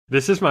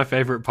This is my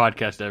favorite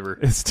podcast ever.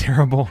 It's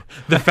terrible.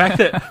 The fact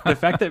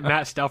that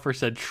Matt Stauffer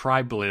said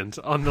tri-blend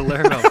on the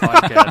Laravel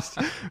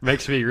podcast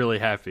makes me really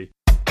happy.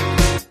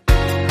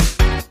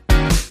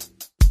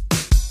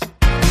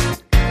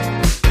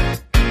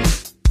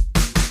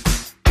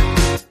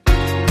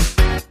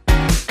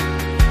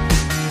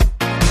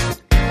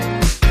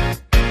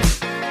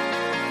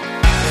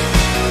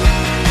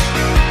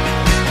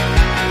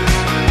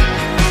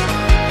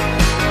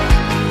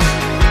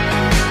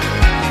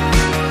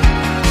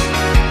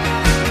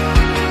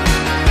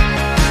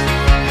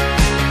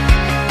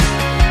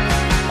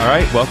 All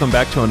right, welcome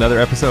back to another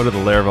episode of the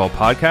Laravel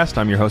podcast.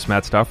 I'm your host,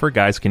 Matt Stauffer.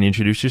 Guys, can you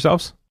introduce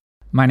yourselves?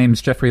 My name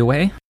is Jeffrey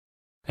Way.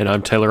 And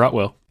I'm Taylor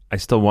Otwell. I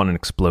still want an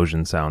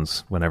explosion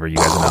sounds whenever you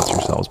guys announce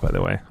yourselves, by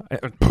the way.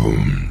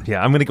 Boom.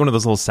 Yeah, I'm going to get one of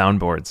those little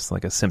soundboards,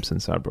 like a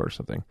Simpsons soundboard or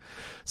something.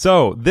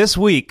 So this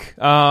week,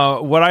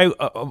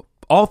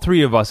 all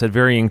three of us at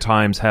varying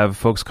times have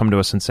folks come to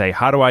us and say,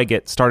 how do I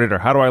get started, or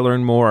how do I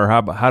learn more, or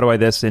how do I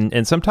this?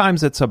 And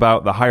sometimes it's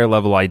about the higher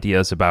level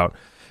ideas about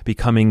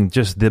becoming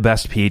just the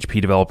best PHP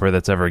developer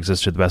that's ever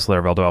existed, the best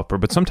Laravel developer.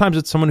 But sometimes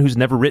it's someone who's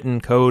never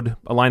written code,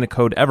 a line of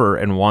code ever,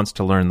 and wants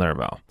to learn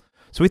Laravel.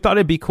 So we thought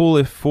it'd be cool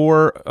if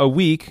for a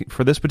week,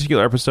 for this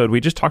particular episode, we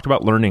just talked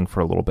about learning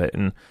for a little bit,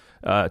 and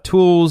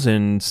tools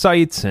and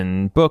sites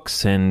and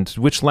books and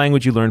which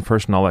language you learn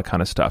first and all that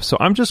kind of stuff. So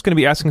I'm just going to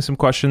be asking some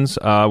questions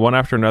one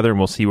after another, and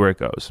we'll see where it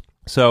goes.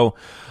 So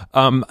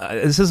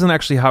this isn't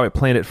actually how I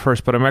planned it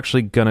first, but I'm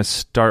actually going to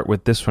start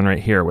with this one right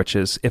here, which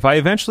is if I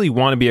eventually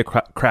want to be a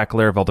crack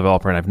Laravel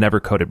developer and I've never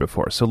coded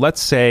before. So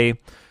let's say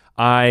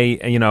I,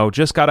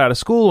 just got out of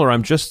school, or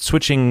I'm just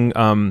switching,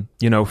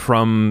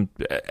 from,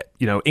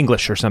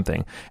 English or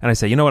something. And I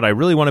say, you know what, I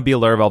really want to be a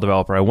Laravel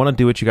developer. I want to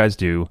do what you guys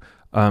do.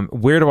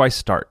 Where do I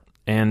start?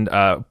 And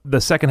the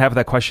second half of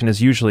that question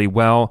is usually,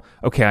 well,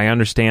 okay, I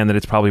understand that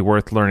it's probably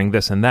worth learning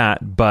this and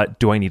that, but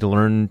do I need to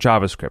learn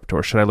JavaScript,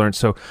 or should I learn?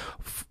 So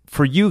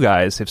for you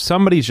guys, if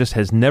somebody just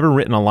has never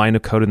written a line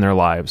of code in their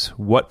lives,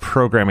 what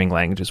programming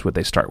languages would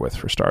they start with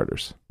for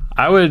starters?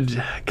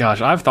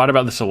 I've thought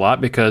about this a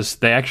lot because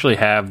they actually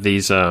have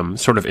these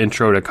sort of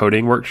intro to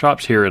coding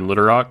workshops here in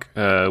Little Rock,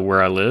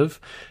 where I live.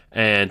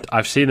 And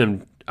I've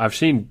seen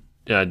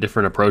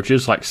different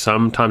approaches. Like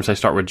sometimes I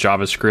start with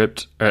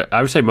JavaScript.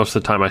 I would say most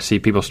of the time I see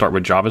people start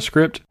with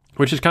JavaScript,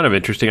 which is kind of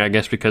interesting, I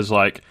guess, because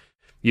like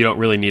you don't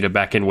really need a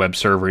backend web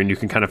server, and you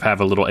can kind of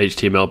have a little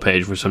HTML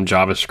page with some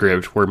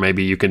JavaScript where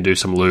maybe you can do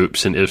some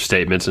loops and if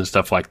statements and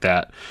stuff like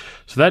that.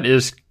 So that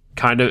is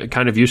kind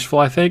of useful,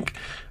 I think.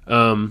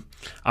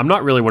 I'm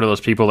not really one of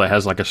those people that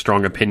has like a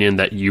strong opinion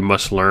that you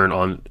must learn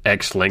on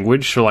X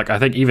language. So like I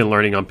think even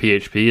learning on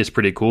PHP is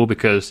pretty cool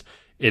because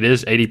it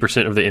is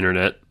 80% of the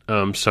internet.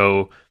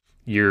 So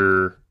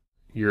your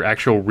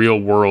actual real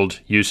world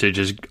usage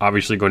is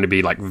obviously going to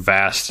be like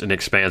vast and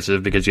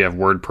expansive because you have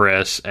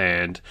WordPress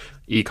and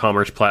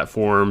e-commerce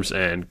platforms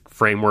and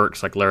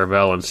frameworks like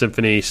Laravel and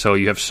Symfony. So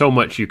you have so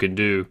much you can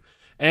do.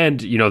 And,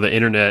 the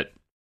internet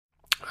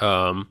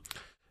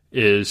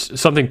is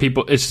something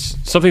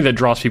that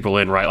draws people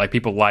in, right? Like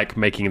people like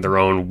making their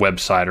own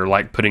website or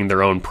like putting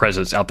their own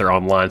presence out there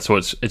online. So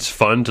it's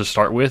fun to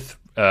start with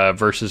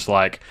versus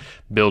like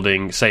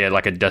building, say,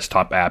 like a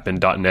desktop app in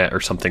 .NET or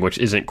something, which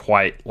isn't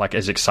quite like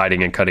as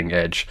exciting and cutting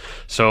edge.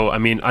 So, I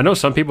mean, I know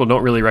some people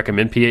don't really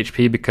recommend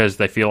PHP because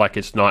they feel like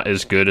it's not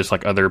as good as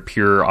like other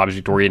pure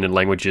object-oriented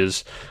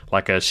languages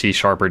like a C#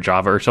 or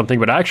Java or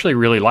something, but I actually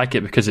really like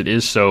it because it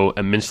is so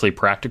immensely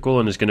practical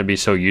and is going to be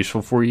so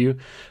useful for you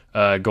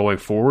going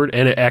forward.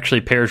 And it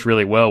actually pairs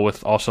really well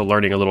with also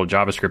learning a little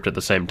JavaScript at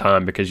the same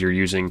time because you're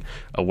using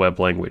a web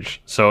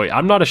language. So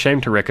I'm not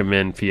ashamed to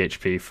recommend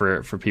PHP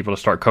for people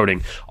to start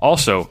coding.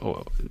 Also,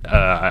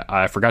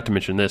 I forgot to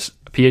mention this.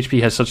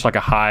 PHP has such like a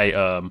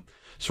high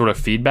sort of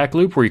feedback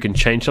loop where you can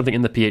change something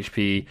in the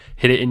PHP,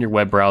 hit it in your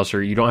web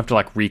browser. You don't have to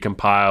like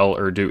recompile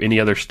or do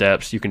any other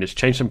steps. You can just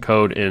change some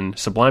code in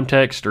Sublime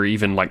Text or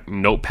even like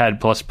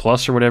Notepad++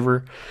 or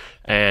whatever,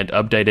 and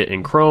update it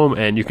in Chrome,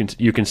 and you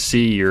can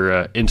see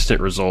your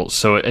instant results.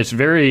 So it's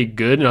very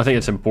good, and I think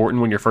it's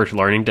important when you're first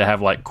learning to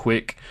have like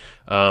quick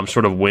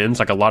sort of wins,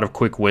 like a lot of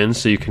quick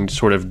wins, so you can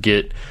sort of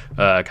get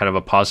kind of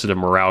a positive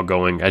morale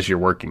going as you're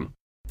working.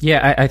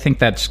 Yeah, I think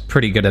that's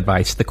pretty good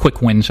advice, the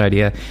quick wins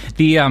idea.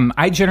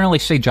 I generally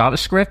say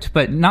JavaScript,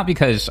 but not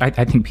because I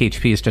think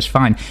PHP is just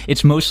fine.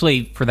 It's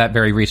mostly for that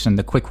very reason,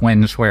 the quick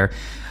wins, where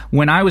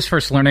when I was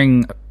first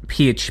learning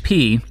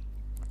PHP,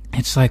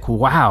 it's like,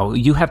 wow,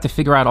 you have to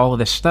figure out all of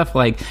this stuff.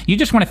 Like, you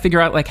just want to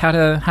figure out like how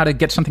to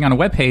get something on a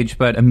web page,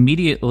 but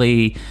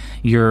immediately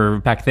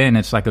back then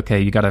it's like, okay,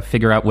 you got to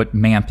figure out what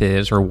MAMP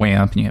is or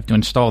WAMP, and you have to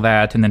install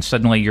that, and then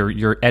suddenly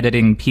you're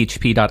editing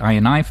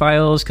php.ini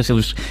files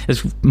because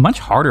it's much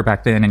harder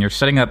back then, and you're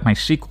setting up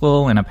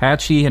MySQL and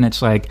Apache, and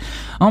it's like,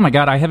 oh my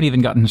god, I haven't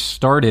even gotten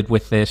started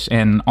with this,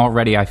 and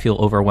already I feel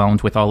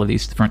overwhelmed with all of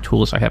these different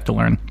tools I have to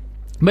learn.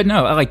 But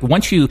no, like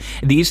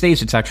these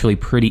days it's actually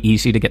pretty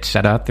easy to get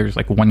set up. There's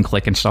like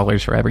one-click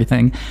installers for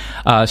everything.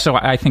 So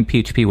I think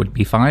PHP would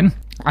be fine.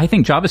 I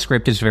think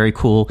JavaScript is very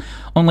cool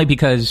only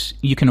because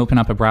you can open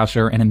up a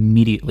browser and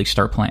immediately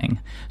start playing.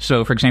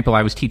 So, for example,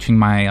 I was teaching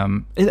my...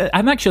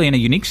 I'm actually in a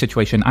unique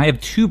situation. I have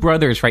 2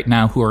 brothers right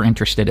now who are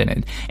interested in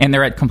it, and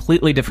they're at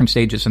completely different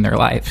stages in their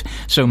life.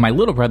 So my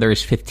little brother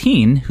is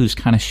 15, who's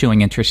kind of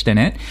showing interest in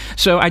it.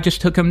 So I just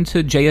took him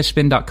to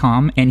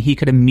jspin.com, and he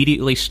could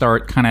immediately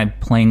start kind of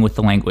playing with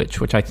the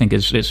language, which I think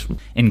is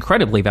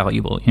incredibly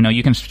valuable. You know,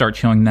 you can start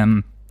showing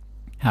them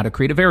how to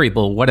create a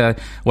variable, what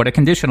a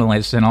conditional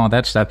is, and all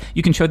that stuff.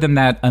 You can show them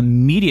that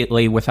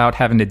immediately without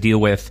having to deal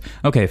with,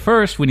 okay,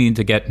 first we need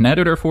to get an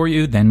editor for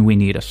you, then we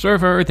need a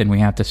server, then we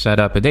have to set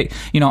up a date.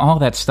 You know, all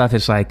that stuff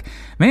is like,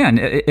 man,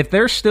 if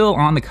they're still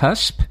on the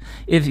cusp,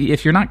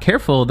 if you're not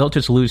careful, they'll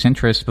just lose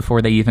interest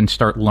before they even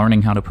start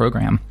learning how to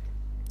program.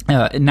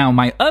 Now,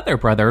 my other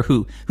brother,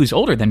 who's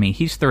older than me,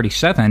 he's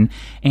 37,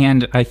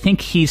 and I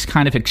think he's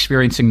kind of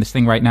experiencing this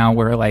thing right now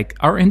where, like,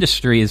 our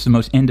industry is the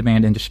most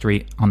in-demand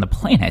industry on the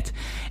planet,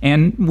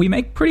 and we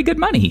make pretty good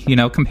money, you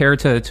know, compared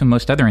to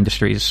most other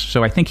industries.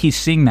 So I think he's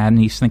seeing that, and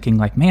he's thinking,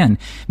 like, man,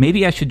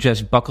 maybe I should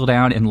just buckle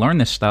down and learn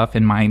this stuff,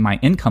 and my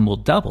income will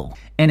double.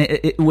 And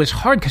it was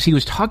hard because he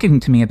was talking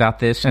to me about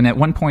this, and at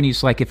one point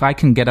he's like, if I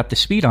can get up to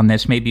speed on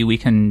this, maybe we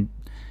can,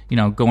 you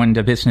know, go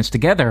into business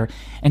together.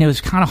 And it was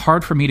kind of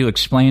hard for me to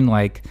explain,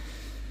 like,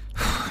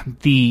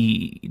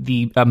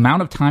 the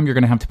amount of time you're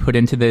going to have to put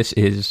into this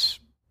is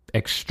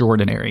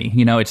extraordinary.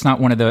 You know, it's not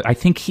one of the, I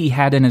think he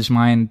had in his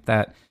mind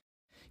that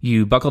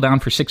you buckle down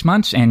for 6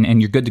 months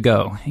and you're good to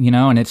go, you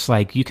know, and it's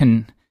like, you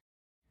can,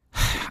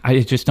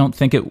 I just don't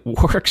think it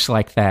works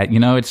like that. You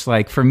know, it's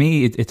like, for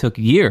me, it took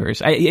years.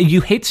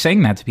 You hate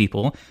saying that to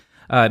people.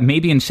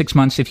 Maybe in 6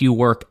 months, if you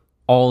work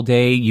all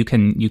day, you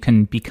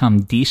can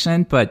become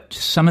decent, but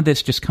some of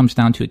this just comes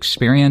down to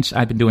experience.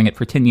 I've been doing it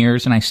for 10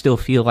 years, and I still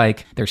feel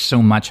like there's so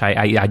much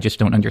I just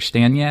don't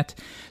understand yet.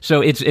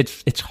 So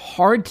it's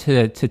hard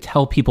to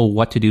tell people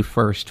what to do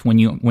first when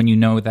you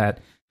know that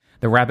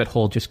the rabbit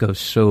hole just goes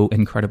so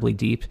incredibly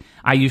deep.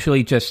 I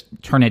usually just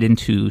turn it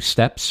into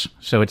steps.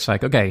 So it's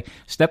like, okay,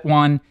 step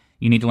 1,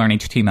 you need to learn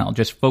HTML.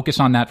 Just focus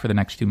on that for the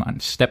next 2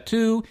 months. Step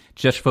 2,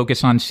 just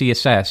focus on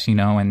CSS, you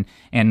know, and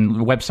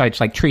websites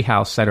like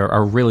Treehouse that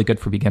are really good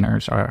for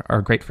beginners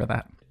are great for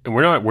that. And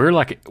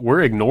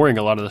we're ignoring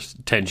a lot of this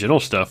tangential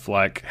stuff,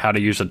 like how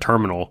to use a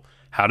terminal,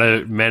 how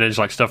to manage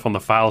like stuff on the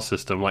file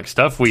system, like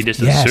stuff we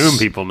just assume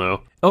people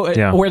know. Oh,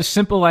 yeah. Or as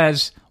simple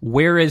as,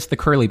 where is the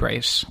curly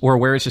brace, or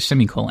where is the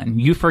semicolon?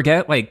 You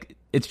forget, like,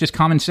 it's just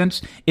common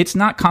sense. It's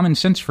not common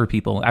sense for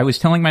people. I was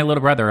telling my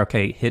little brother,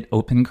 okay, hit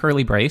open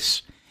curly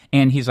brace.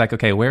 And he's like,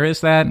 okay, where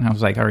is that? And I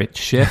was like, all right,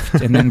 shift.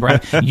 And then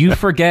you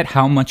forget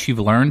how much you've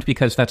learned,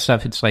 because that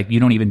stuff, it's like, you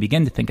don't even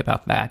begin to think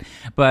about that.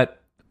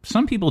 But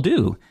some people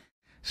do.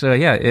 So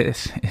yeah,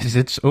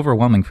 it's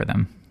overwhelming for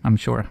them, I'm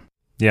sure.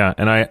 Yeah.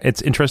 And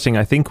it's interesting.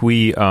 I think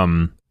we,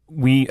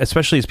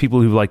 especially as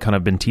people who've like kind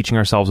of been teaching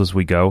ourselves as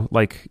we go,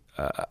 like,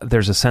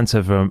 there's a sense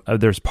of,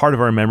 there's part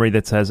of our memory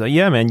that says,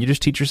 yeah, man, you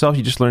just teach yourself,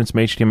 you just learn some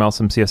HTML,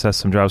 some CSS,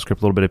 some JavaScript,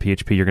 a little bit of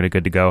PHP, you're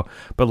good to go.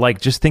 But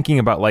like, just thinking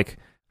about like,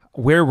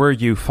 where were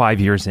you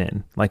 5 years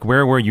in? Like,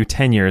 where were you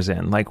 10 years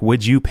in? Like,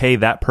 would you pay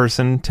that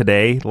person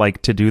today,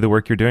 like, to do the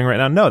work you're doing right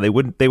now? No, they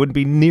wouldn't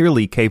be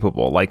nearly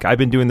capable. Like, I've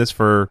been doing this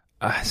for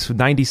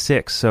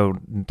 96. So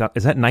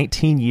is that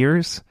 19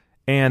 years?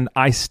 And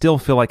I still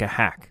feel like a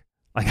hack.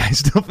 Like, I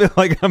still feel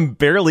like I'm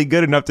barely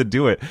good enough to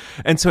do it.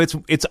 And so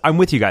I'm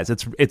with you guys.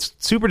 It's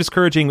super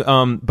discouraging.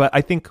 But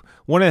I think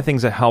one of the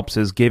things that helps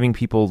is giving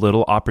people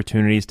little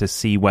opportunities to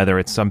see whether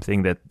it's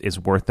something that is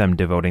worth them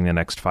devoting the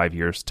next 5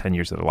 years, 10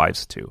 years of their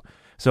lives to.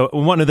 So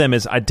one of them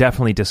is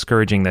definitely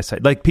discouraging this.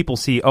 Like, people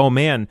see, oh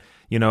man,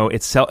 you know,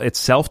 it's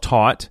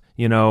self-taught.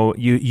 You know,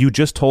 you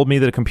just told me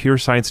that a computer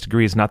science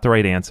degree is not the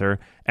right answer,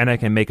 and I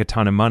can make a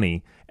ton of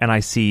money. And I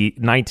see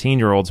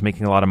 19-year-olds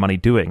making a lot of money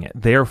doing it.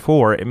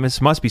 Therefore, it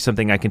must be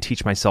something I can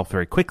teach myself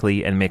very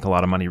quickly and make a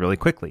lot of money really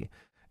quickly.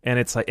 And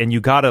it's like, and you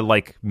gotta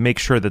like make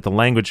sure that the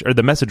language or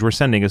the message we're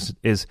sending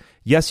is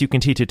yes, you can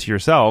teach it to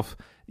yourself.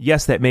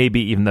 Yes, that may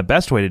be even the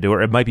best way to do it.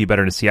 Or it might be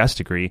better in a CS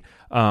degree.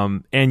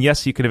 And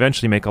yes, you can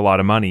eventually make a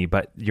lot of money,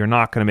 but you're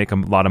not going to make a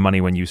lot of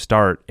money when you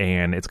start,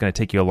 and it's going to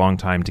take you a long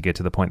time to get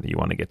to the point that you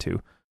want to get to.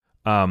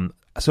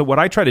 So what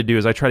I try to do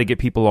is I try to get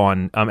people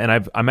on,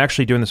 and I'm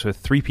actually doing this with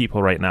 3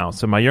 people right now.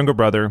 So my younger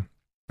brother,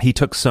 he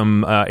took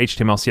some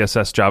HTML,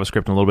 CSS,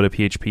 JavaScript, and a little bit of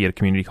PHP at a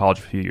community college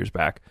a few years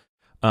back.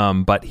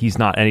 But he's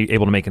not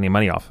able to make any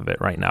money off of it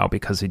right now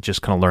because he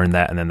just kind of learned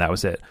that, and then that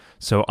was it.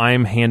 So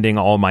I'm handing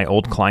all my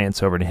old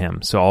clients over to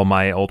him. So all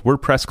my old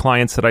WordPress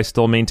clients that I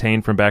still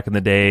maintain from back in the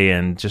day,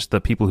 and just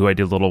the people who I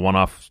did little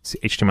one-off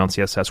HTML and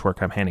CSS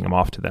work, I'm handing them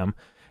off to them.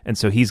 And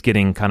so he's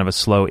getting kind of a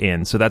slow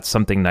in. So that's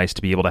something nice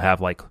to be able to have,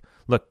 like,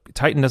 look,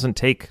 Titan doesn't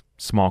take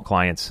small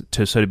clients,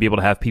 so to be able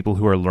to have people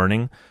who are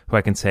learning, who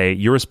I can say,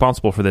 you're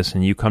responsible for this,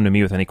 and you come to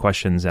me with any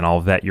questions, and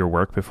I'll vet your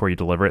work before you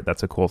deliver it.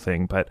 That's a cool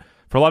thing. But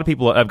for a lot of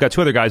people, I've got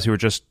 2 other guys who are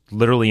just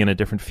literally in a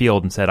different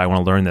field and said, I want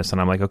to learn this.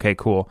 And I'm like, okay,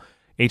 cool.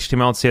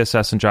 HTML and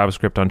CSS and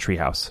JavaScript on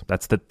Treehouse.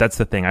 That's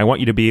the thing. I want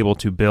you to be able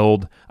to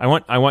build. I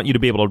want you to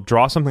be able to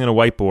draw something on a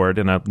whiteboard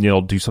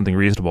and do something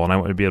reasonable. And I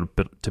want to be able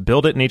to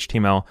build it in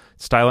HTML,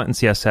 style it in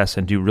CSS,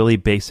 and do really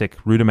basic,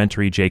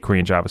 rudimentary jQuery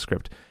and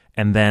JavaScript.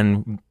 And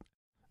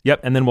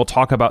then we'll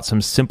talk about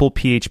some simple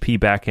PHP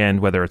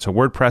backend, whether it's a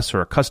WordPress or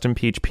a custom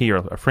PHP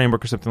or a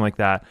framework or something like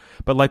that.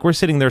 But like we're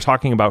sitting there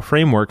talking about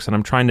frameworks, and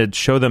I'm trying to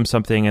show them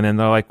something, and then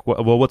they're like,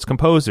 well, what's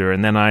Composer?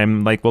 And then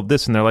I'm like, well,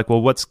 this, and they're like,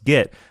 well, what's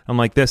Git? I'm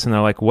like this, and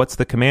they're like, what's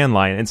the command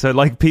line? And so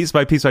like piece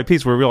by piece by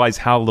piece, we realize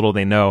how little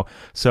they know.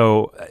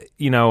 So,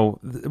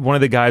 one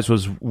of the guys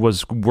was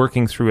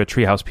working through a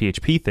Treehouse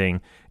PHP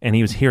thing, and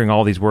he was hearing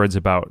all these words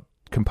about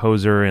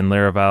Composer and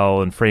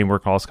Laravel and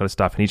framework, all this kind of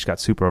stuff, and he just got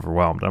super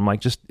overwhelmed. I'm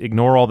like, just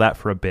ignore all that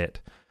for a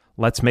bit.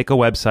 Let's make a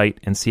website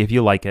and see if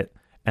you like it,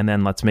 and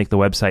then let's make the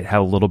website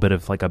have a little bit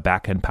of like a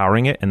backend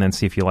powering it, and then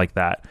see if you like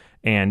that.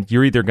 And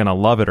you're either going to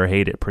love it or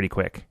hate it pretty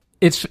quick.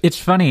 It's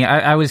funny.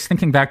 I was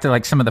thinking back to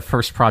like some of the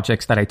first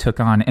projects that I took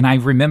on, and I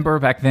remember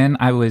back then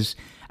I was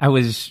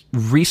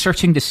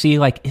researching to see,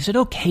 like, is it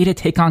okay to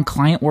take on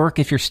client work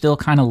if you're still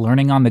kind of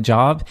learning on the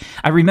job?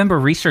 I remember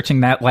researching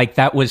that, like,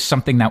 that was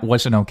something that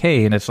wasn't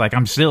okay. And it's like,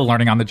 I'm still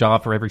learning on the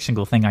job for every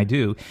single thing I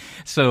do.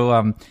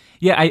 So,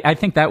 I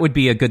think that would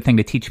be a good thing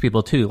to teach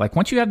people too. Like,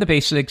 once you have the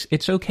basics,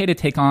 it's okay to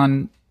take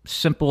on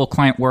simple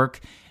client work,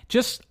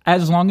 just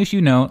as long as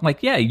you know,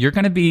 like, yeah, you're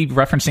going to be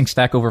referencing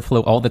Stack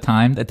Overflow all the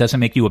time. That doesn't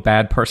make you a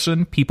bad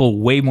person. People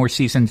way more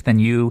seasoned than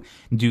you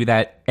do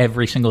that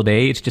every single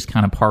day. It's just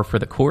kind of par for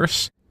the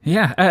course.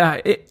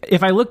 Yeah,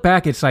 if I look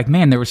back, it's like,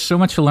 man, there was so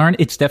much to learn.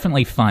 It's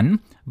definitely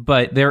fun,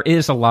 but there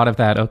is a lot of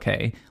that,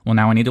 okay, well,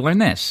 now I need to learn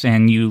this,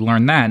 and you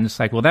learn that, and it's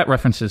like, well, that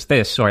references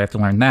this, so I have to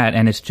learn that,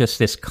 and it's just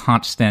this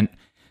constant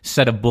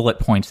set of bullet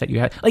points that you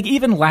had. Like,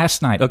 even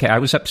last night, okay, I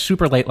was up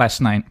super late last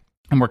night.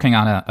 I'm working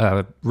on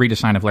a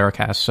redesign of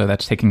Laracast, so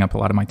that's taking up a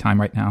lot of my time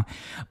right now,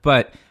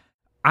 but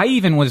I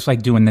even was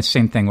like doing this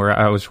same thing where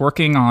I was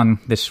working on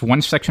this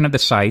one section of the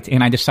site,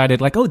 and I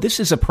decided like, oh, this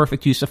is a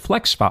perfect use of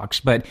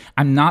Flexbox, but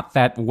I'm not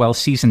that well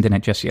seasoned in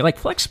it just yet. Like,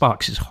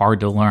 Flexbox is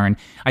hard to learn.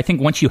 I think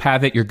once you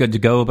have it, you're good to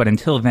go. But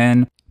until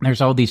then, there's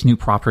all these new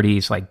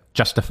properties like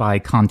justify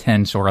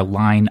contents or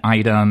align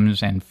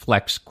items and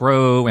flex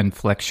grow and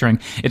flex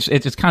shrink.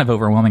 It's kind of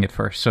overwhelming at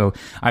first. So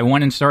I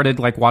went and started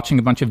like watching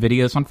a bunch of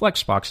videos on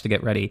Flexbox to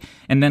get ready.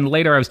 And then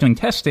later I was doing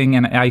testing,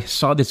 and I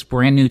saw this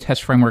brand new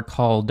test framework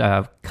called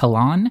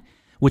Kalan,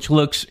 which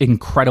looks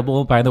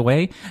incredible, by the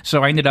way.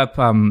 So I ended up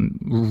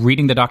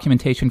reading the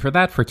documentation for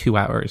that for 2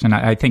 hours. And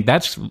I think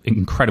that's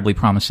incredibly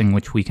promising,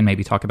 which we can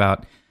maybe talk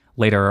about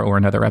later or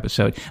another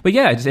episode. But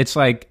yeah, it's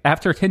like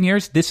after 10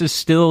 years, this is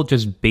still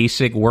just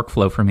basic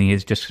workflow for me,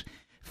 is just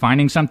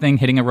finding something,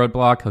 hitting a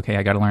roadblock. Okay,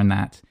 I got to learn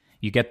that.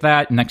 You get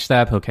that, next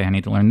step. Okay, I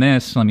need to learn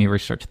this. Let me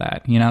research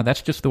that.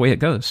 That's just the way it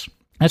goes.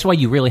 That's why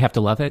you really have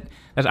to love it.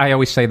 As I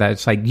always say that,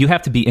 it's like you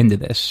have to be into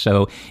this.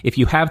 So if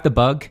you have the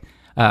bug,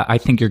 I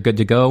think you're good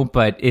to go.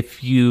 But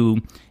if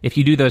you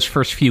do those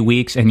first few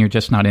weeks and you're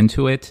just not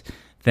into it,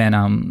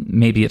 then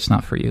maybe it's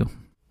not for you.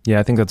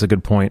 Yeah, I think that's a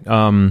good point.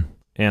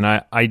 And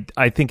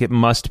I think it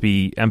must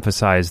be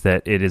emphasized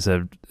that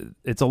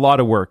it's a lot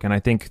of work. And I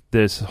think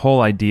this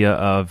whole idea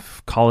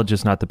of college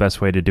is not the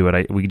best way to do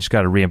it. We just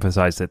got to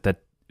reemphasize that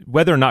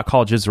whether or not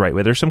college is the right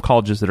way, there's some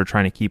colleges that are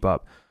trying to keep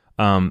up.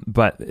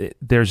 But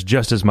there's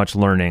just as much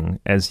learning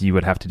as you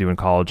would have to do in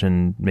college,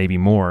 and maybe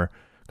more,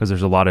 because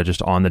there's a lot of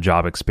just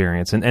on-the-job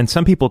experience. And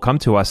some people come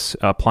to us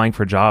applying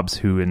for jobs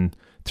who in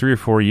 3 or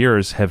 4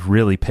 years have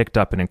really picked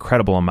up an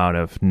incredible amount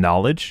of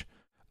knowledge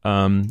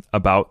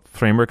about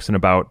frameworks and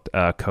about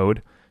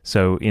code.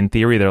 So in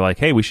theory, they're like,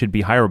 hey, we should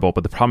be hireable.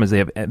 But the problem is they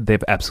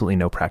have absolutely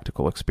no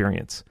practical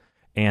experience.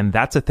 And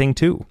that's a thing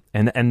too.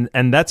 And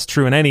that's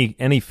true in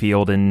any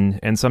field.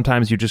 And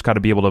sometimes you just got to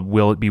be able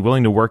to be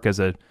willing to work as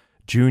a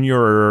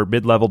junior or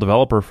mid-level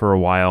developer for a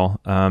while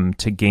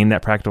to gain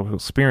that practical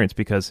experience,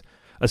 because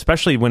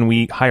especially when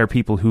we hire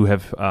people who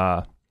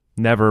have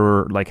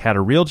never like had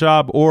a real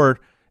job, or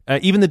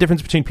even the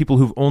difference between people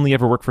who've only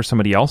ever worked for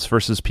somebody else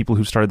versus people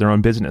who started their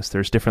own business.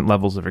 There's different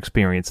levels of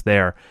experience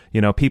there.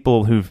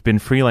 People who've been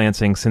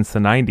freelancing since the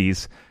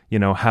 90s,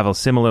 have a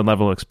similar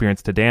level of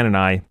experience to Dan and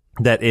I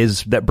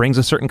that brings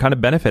a certain kind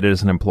of benefit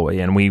as an employee,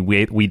 and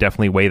we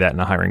definitely weigh that in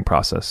the hiring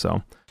process.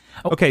 So,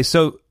 okay,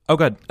 so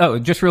good. Oh,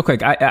 just real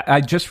quick,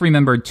 I just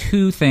remembered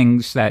 2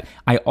 things that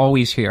I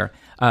always hear.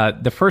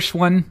 The first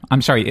one,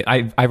 I'm sorry,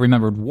 I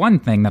remembered one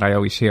thing that I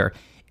always hear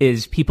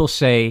is people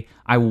say,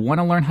 I want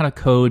to learn how to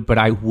code, but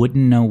I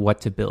wouldn't know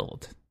what to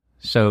build.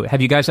 So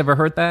have you guys ever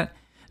heard that?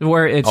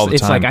 Where it's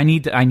like, I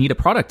need a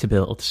product to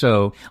build.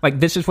 So like,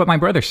 this is what my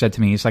brother said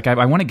to me. He's like,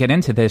 I want to get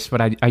into this, but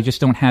I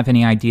just don't have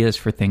any ideas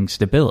for things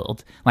to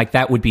build. Like,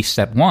 that would be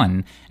step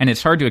 1. And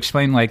it's hard to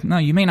explain, like, no,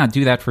 you may not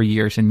do that for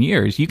years and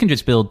years. You can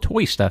just build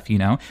toy stuff,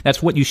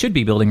 That's what you should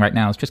be building right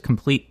now. It's just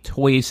complete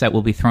toys that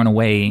will be thrown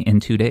away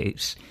in 2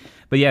 days.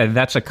 But yeah,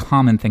 that's a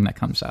common thing that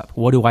comes up.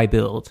 What do I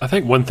build? I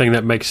think one thing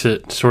that makes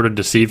it sort of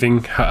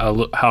deceiving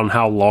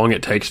how long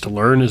it takes to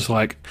learn is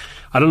like,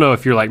 I don't know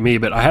if you're like me,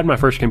 but I had my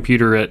first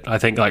computer at, I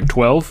think, like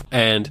 12.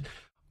 And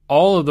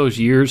all of those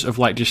years of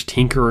like just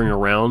tinkering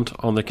around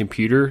on the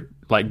computer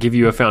like give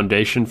you a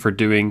foundation for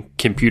doing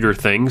computer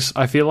things,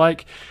 I feel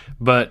like.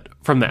 But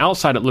from the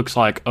outside, it looks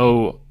like,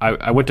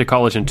 I went to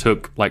college and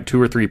took like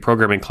 2 or 3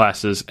 programming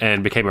classes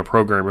and became a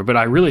programmer. But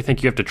I really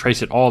think you have to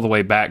trace it all the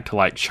way back to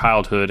like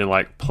childhood and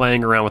like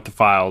playing around with the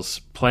files,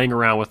 playing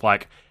around with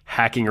like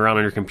hacking around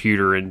on your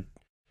computer and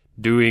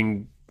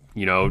doing,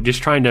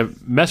 just trying to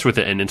mess with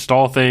it and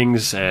install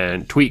things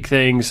and tweak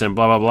things and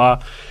blah, blah,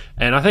 blah.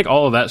 And I think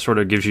all of that sort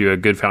of gives you a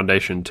good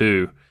foundation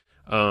too.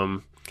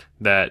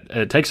 That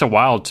it takes a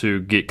while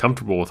to get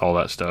comfortable with all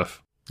that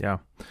stuff. Yeah.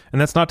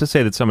 And that's not to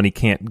say that somebody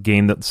can't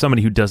gain that,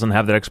 somebody who doesn't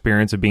have that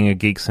experience of being a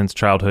geek since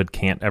childhood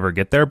can't ever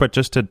get there, but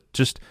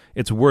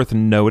it's worth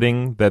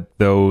noting that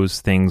those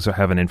things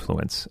have an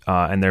influence,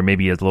 and there may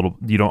be a little,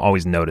 you don't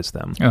always notice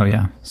them. Oh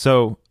yeah.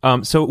 So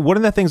one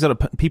of the things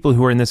that people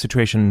who are in this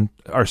situation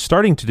are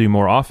starting to do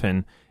more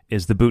often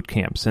is the boot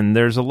camps. And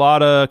there's a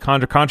lot of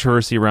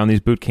controversy around these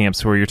boot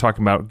camps where you're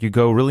talking about, you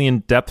go really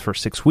in depth for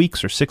 6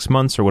 weeks or 6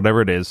 months or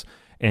whatever it is,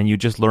 and you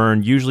just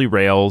learn usually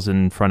Rails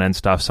and front-end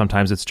stuff.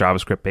 Sometimes it's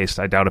JavaScript-based.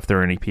 I doubt if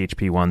there are any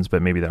PHP ones,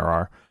 but maybe there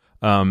are.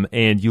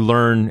 And you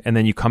learn, and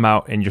then you come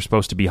out, and you're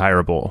supposed to be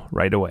hireable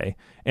right away.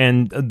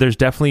 And there's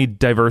definitely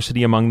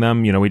diversity among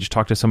them. We just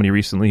talked to somebody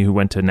recently who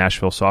went to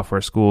Nashville Software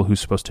School who's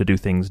supposed to do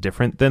things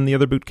different than the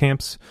other boot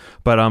camps.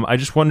 But I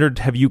just wondered,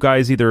 have you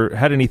guys either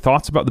had any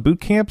thoughts about the boot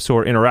camps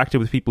or interacted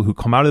with people who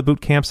come out of the boot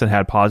camps and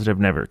had positive,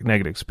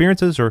 negative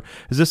experiences? Or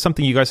is this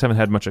something you guys haven't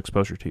had much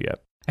exposure to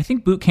yet? I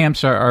think boot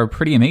camps are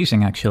pretty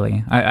amazing,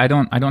 actually. I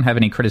don't have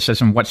any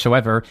criticism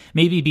whatsoever.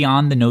 Maybe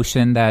beyond the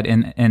notion that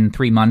in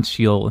 3 months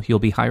you'll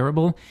be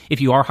hireable.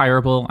 If you are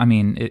hireable, I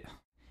mean,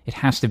 it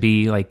has to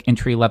be like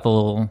entry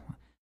level.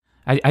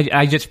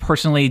 I just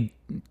personally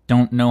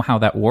don't know how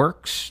that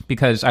works,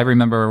 because I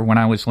remember when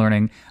I was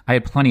learning, I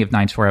had plenty of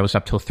nights where I was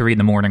up till 3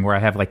 a.m, where I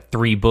have like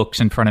 3 books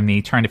in front of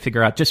me trying to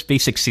figure out just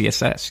basic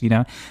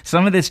CSS.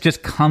 Some of this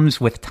just comes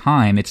with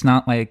time. It's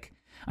not like,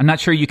 I'm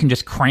not sure you can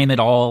just cram it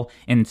all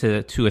into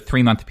a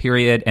 3-month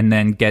period and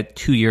then get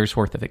 2 years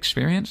worth of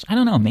experience. I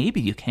don't know.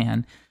 Maybe you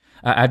can.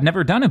 I've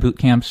never done a boot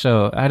camp,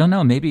 so I don't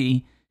know.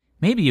 Maybe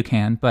you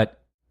can.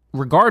 But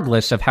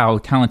regardless of how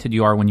talented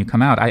you are when you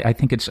come out, I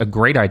think it's a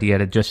great idea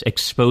to just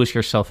expose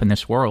yourself in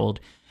this world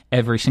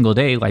every single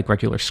day, like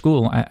regular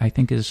school. I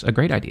think is a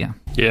great idea.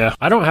 Yeah,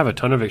 I don't have a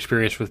ton of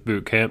experience with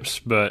boot camps,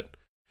 but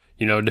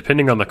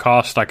depending on the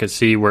cost, I could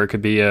see where it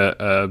could be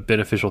a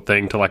beneficial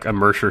thing to like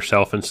immerse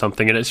yourself in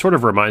something. And it sort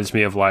of reminds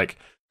me of like,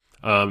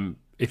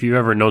 if you've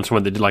ever known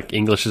someone that did like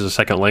English as a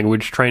second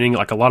language training,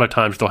 like a lot of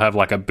times they'll have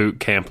like a boot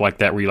camp like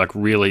that where you like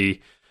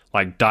really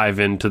like dive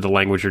into the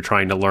language you're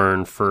trying to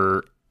learn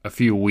for a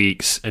few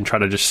weeks and try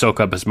to just soak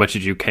up as much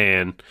as you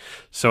can.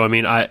 So, I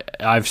mean,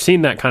 I've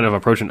seen that kind of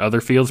approach in other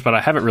fields, but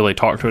I haven't really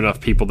talked to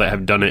enough people that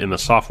have done it in the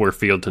software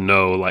field to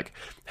know like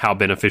how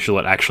beneficial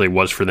it actually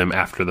was for them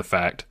after the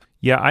fact.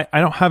 Yeah, I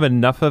don't have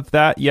enough of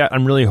that yet.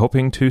 I'm really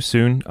hoping to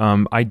soon.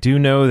 I do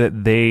know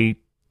that they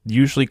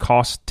usually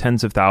cost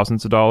tens of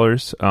thousands of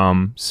dollars.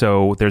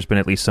 So there's been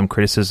at least some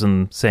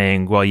criticism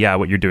saying, well, yeah,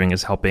 what you're doing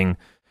is helping,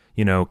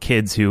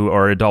 kids who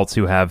or adults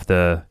who have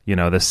the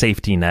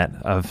safety net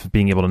of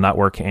being able to not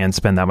work and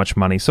spend that much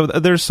money. So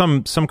there's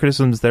some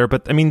criticisms there,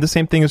 but I mean, the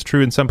same thing is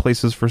true in some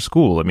places for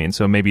school. I mean,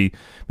 so maybe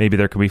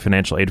there could be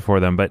financial aid for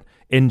them. But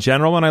in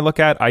general, when I look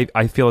at it,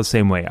 I feel the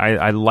same way.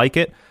 I like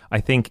it. I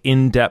think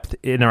in-depth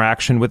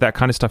interaction with that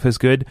kind of stuff is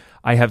good.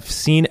 I have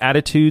seen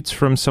attitudes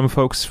from some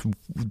folks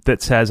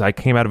that says, I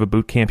came out of a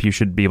boot camp, you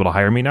should be able to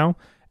hire me now.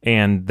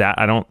 And that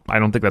I don't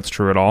think that's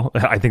true at all.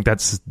 I think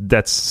that's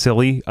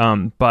silly.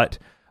 But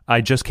I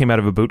just came out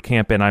of a boot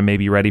camp and I may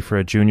be ready for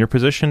a junior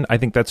position. I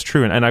think that's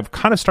true. And I've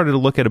kind of started to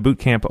look at a boot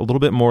camp a little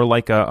bit more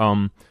like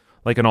an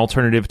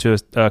alternative to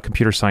a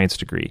computer science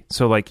degree.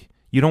 So like,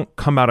 you don't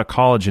come out of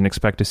college and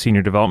expect a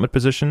senior development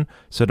position,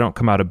 so don't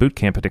come out of boot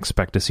camp and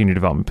expect a senior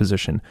development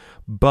position.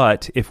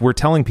 But if we're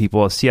telling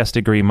people a CS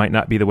degree might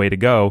not be the way to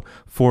go,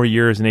 4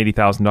 years and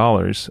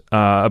 $80,000,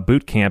 a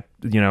boot camp,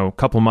 a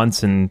couple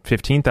months and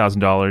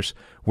 $15,000,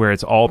 where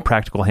it's all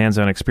practical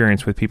hands-on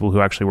experience with people who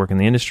actually work in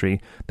the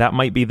industry, that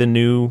might be the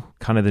new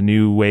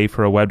way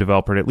for a web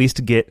developer to at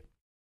least get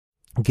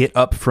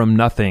up from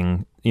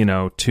nothing,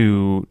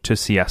 to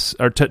CS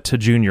or to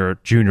junior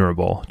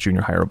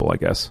hireable, I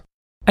guess.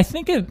 I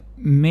think it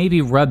maybe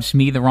rubs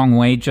me the wrong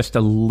way just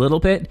a little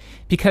bit,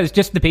 because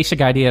just the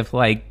basic idea of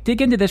like, dig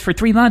into this for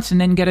 3 months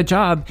and then get a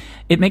job,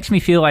 it makes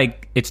me feel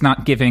like it's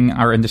not giving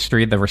our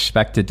industry the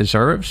respect it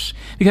deserves.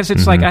 Because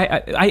it's like,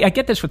 I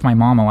get this with my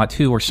mom a lot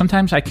too, where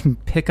sometimes I can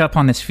pick up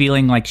on this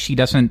feeling like she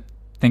doesn't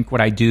think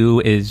what I do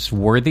is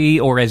worthy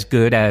or as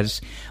good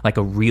as like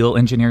a real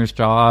engineer's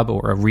job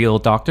or a real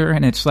doctor.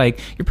 And it's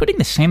like, you're putting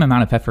the same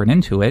amount of effort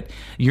into it.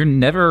 You're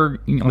never,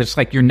 it's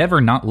like you're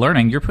never not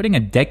learning. You're putting a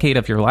decade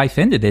of your life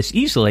into this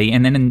easily,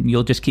 and then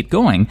you'll just keep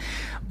going.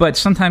 But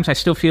sometimes I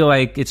still feel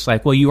like it's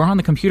like, well, you were on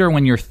the computer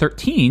when you're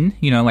 13,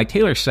 like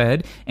Taylor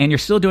said, and you're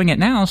still doing it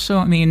now. So,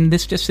 I mean,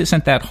 this just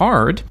isn't that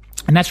hard.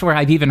 And that's where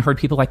I've even heard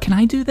people like, can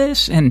I do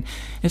this? And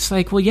it's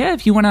like, well, yeah,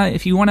 if you want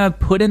to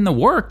put in the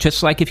work,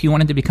 just like if you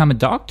wanted to become a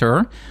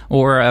doctor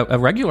or a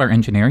regular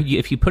engineer,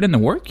 if you put in the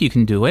work, you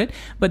can do it.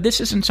 But this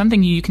isn't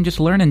something you can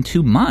just learn in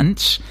 2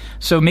 months.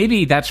 So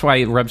maybe that's why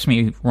it rubs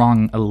me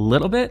wrong a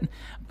little bit.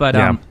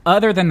 But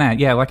other than that,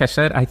 yeah, like I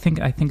said, I think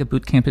a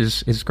boot camp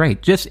is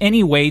great. Just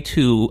any way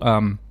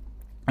to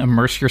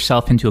immerse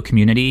yourself into a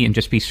community and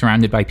just be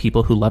surrounded by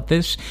people who love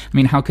this. I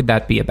mean, how could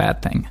that be a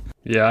bad thing?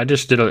 Yeah, I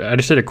just did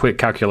a quick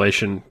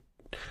calculation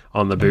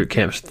on the boot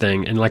camps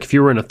thing, and like if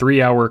you were in a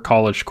 3-hour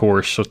college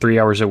course, so 3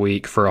 hours a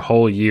week for a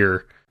whole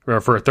year, or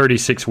for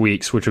 36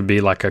 weeks, which would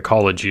be like a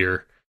college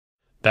year,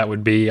 that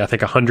would be I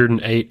think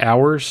 108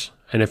 hours.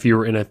 And if you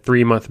were in a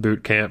 3-month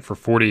boot camp for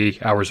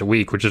 40 hours a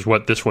week, which is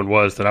what this one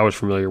was that I was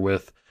familiar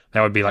with,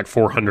 that would be like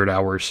 400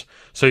 hours.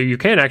 So you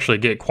can actually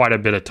get quite a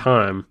bit of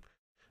time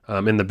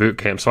in the boot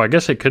camp. So I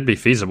guess it could be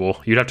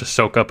feasible. You'd have to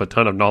soak up a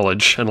ton of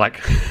knowledge and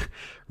like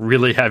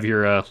really have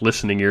your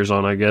listening ears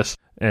on, I guess.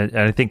 And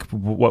I think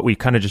what we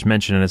kind of just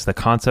mentioned is the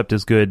concept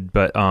is good,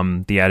 but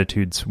the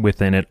attitudes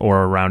within it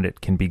or around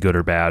it can be good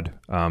or bad.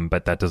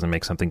 But that doesn't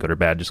make something good or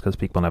bad just because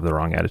people have the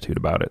wrong attitude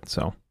about it.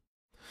 So,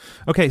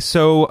 okay,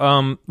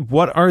 so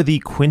what are the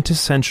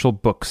quintessential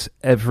books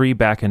every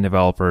backend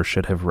developer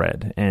should have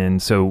read?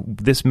 And so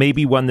this may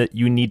be one that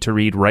you need to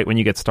read right when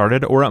you get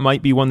started, or it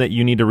might be one that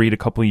you need to read a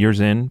couple of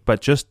years in.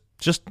 But just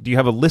do you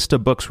have a list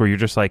of books where you're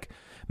just like,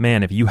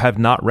 man, if you have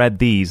not read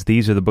these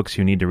are the books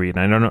you need to read?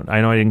 And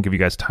I know I didn't give you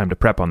guys time to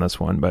prep on this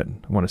one, but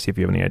I want to see if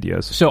you have any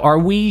ideas. So are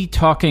we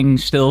talking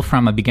still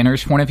from a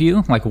beginner's point of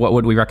view? Like what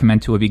would we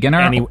recommend to a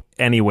beginner?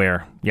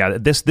 Anywhere. Yeah,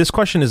 this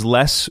question is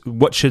less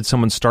what should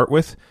someone start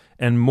with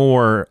and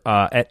more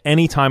at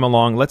any time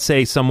along. Let's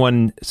say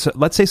someone's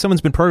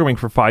been programming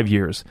for 5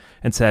 years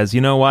and says,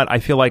 you know what, I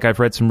feel like I've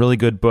read some really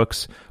good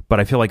books, but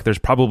I feel like there's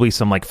probably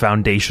some like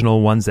foundational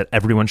ones that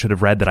everyone should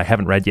have read that I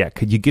haven't read yet.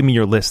 Could you give me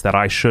your list that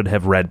I should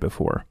have read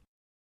before?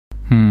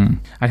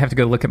 I'd have to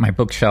go look at my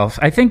bookshelf.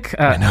 I think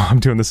I know, I'm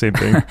doing the same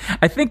thing.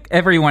 I think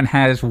everyone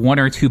has 1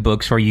 or 2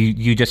 books where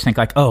you just think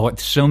like, oh,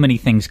 so many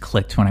things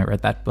clicked when I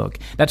read that book.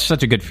 That's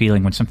such a good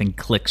feeling when something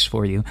clicks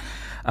for you.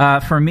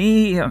 For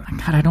me, God,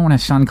 I don't want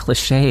to sound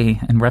cliche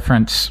and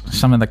reference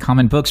some of the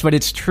common books, but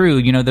it's true.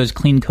 You know, those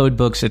clean code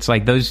books, it's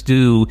like those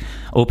do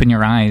open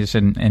your eyes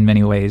in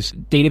many ways.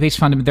 Database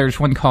fundamental. There's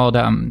one called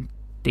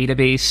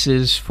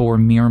Databases for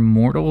Mere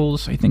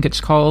Mortals, I think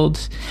it's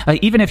called.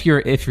 Even if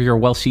you're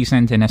well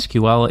seasoned in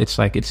SQL,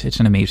 it's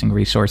an amazing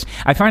resource.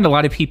 I find a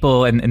lot of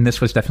people, and this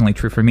was definitely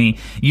true for me,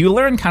 you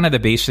learn kind of the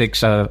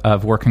basics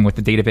of working with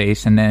the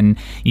database, and then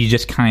you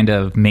just kind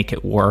of make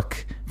it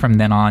work from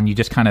then on. You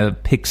just kind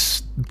of pick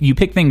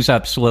things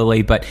up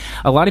slowly, but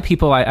a lot of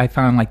people I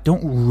found like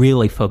don't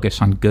really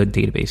focus on good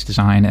database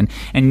design,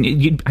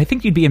 and I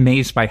think you'd be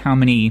amazed by how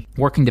many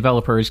working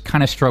developers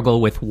kind of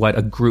struggle with what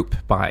a group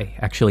by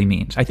actually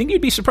means. I think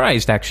you'd be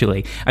surprised,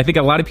 actually. I think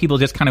a lot of people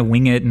just kind of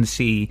wing it and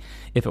see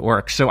if it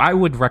works. So I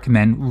would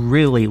recommend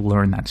really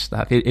learn that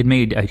stuff. It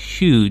made a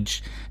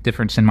huge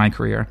difference in my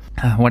career.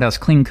 What else?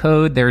 Clean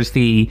code. There's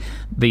the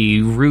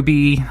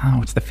Ruby.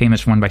 What's the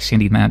famous one by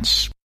Sandy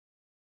Metz?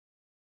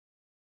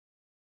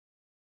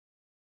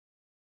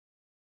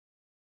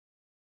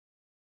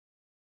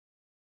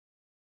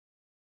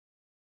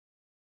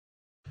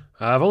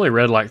 I've only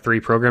read like 3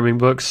 programming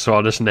books, so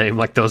I'll just name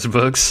like those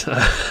books.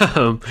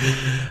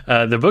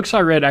 The books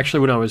I read actually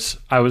when I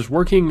was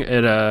working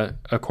at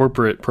a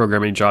corporate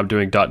programming job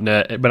doing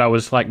 .NET, but I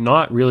was like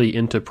not really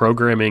into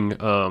programming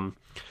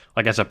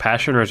like as a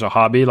passion or as a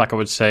hobby, like I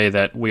would say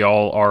that we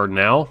all are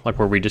now, like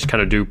where we just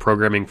kind of do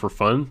programming for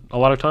fun a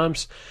lot of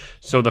times.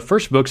 So the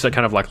first books that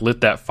kind of like lit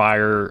that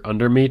fire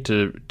under me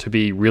to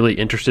be really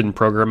interested in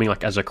programming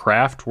like as a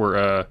craft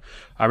were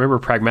I remember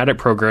Pragmatic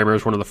Programmer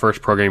is one of the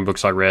first programming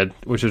books I read,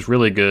 which is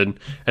really good.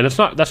 And that's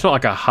not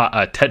like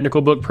a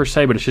technical book per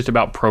se, but it's just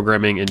about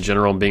programming in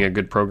general and being a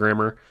good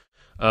programmer.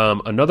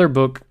 Another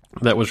book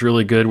that was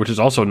really good, which is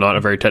also not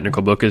a very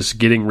technical book, is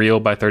Getting Real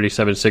by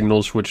 37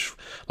 Signals, which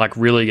like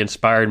really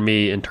inspired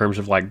me in terms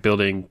of like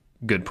building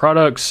good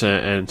products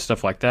and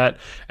stuff like that.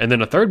 And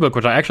then a third book,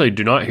 which I actually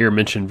do not hear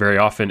mentioned very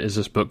often, is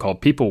this book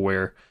called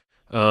Peopleware.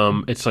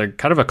 It's a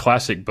kind of a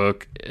classic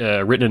book,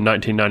 written in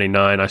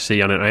 1999. I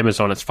see on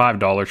Amazon it's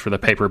 $5 for the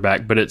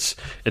paperback, but it's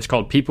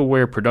called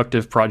Peopleware: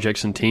 Productive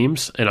Projects and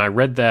Teams. And I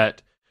read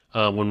that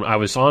when I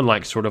was on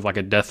like sort of like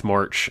a Death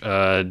March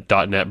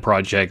 .NET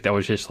project that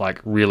was just like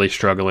really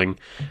struggling.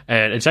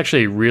 And it's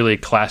actually a really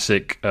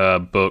classic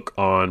book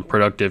on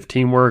productive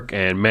teamwork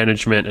and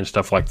management and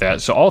stuff like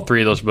that. So all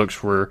 3 of those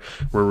books were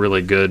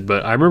really good.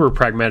 But I remember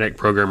Pragmatic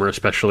Programmer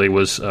especially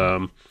was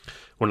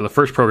one of the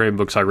first programming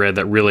books I read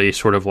that really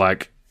sort of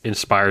like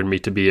inspired me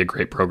to be a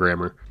great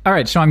programmer. All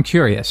right, so I'm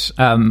curious.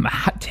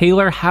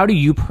 Taylor, how do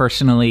you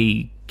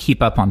personally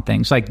keep up on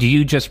things? Like, do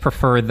you just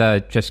prefer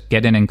just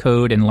get in and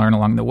code and learn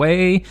along the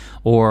way?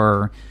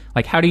 Or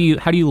like, how do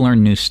you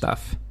learn new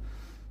stuff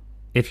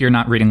if you're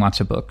not reading lots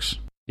of books?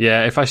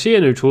 Yeah, if I see a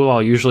new tool,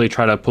 I'll usually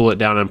try to pull it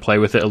down and play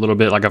with it a little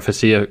bit. Like if I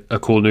see a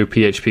cool new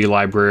PHP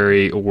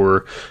library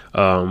or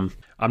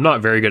I'm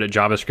not very good at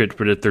JavaScript,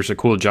 but if there's a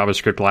cool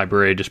JavaScript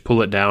library, just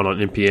pull it down on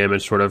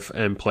NPM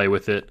and play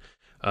with it.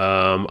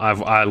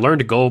 I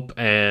learned Gulp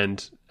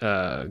and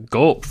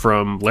Gulp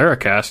from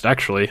Laracast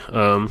actually.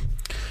 Oh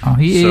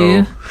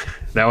yeah. So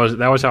that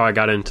was how I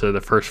got into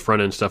the first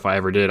front end stuff I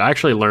ever did. I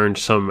actually learned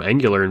some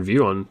Angular and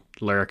Vue on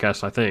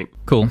Laracast, I think.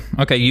 Cool.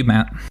 Okay, you,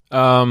 Matt.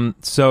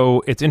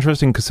 So it's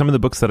interesting because some of the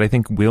books that I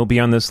think will be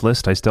on this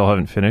list I still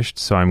haven't finished,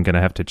 so I'm going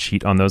to have to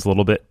cheat on those a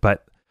little bit.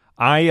 But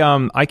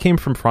I came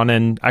from front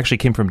end, actually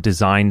came from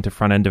design to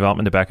front end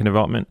development to back end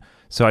development.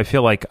 So I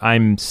feel like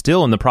I'm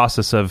still in the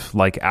process of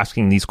like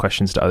asking these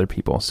questions to other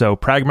people. So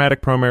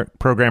pragmatic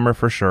programmer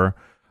for sure.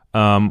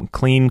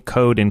 Clean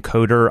Code and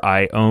Coder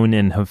I own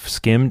and have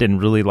skimmed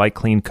and really like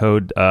Clean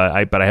Code.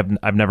 But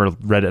I've never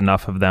read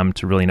enough of them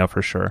to really know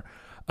for sure.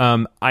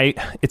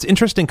 It's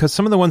interesting because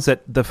some of the ones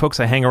that the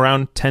folks I hang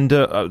around tend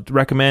to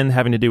recommend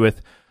having to do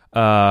with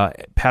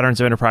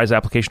patterns of enterprise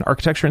application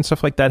architecture and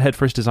stuff like that, head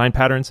first design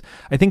patterns.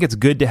 I think it's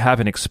good to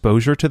have an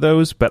exposure to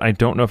those, but I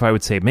don't know if I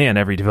would say, man,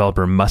 every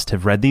developer must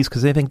have read these,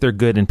 because I think they're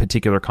good in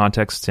particular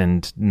contexts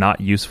and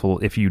not useful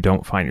if you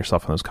don't find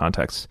yourself in those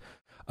contexts.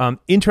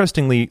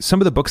 Interestingly,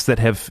 some of the books that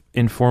have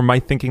informed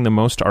my thinking the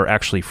most are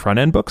actually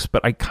front-end books,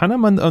 but I kind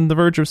of am on the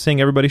verge of saying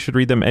everybody should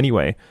read them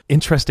anyway.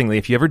 Interestingly,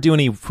 if you ever do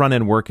any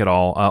front-end work at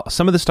all,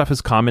 some of the stuff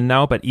is common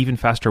now, but Even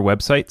Faster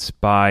Websites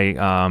by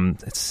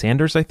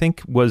Sanders, I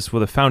think, was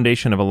the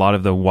foundation of a lot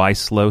of the why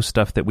slow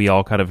stuff that we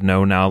all kind of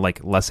know now,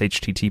 like less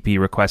HTTP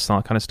requests and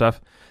all that kind of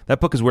stuff. That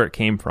book is where it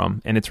came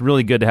from, and it's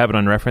really good to have it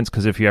on reference,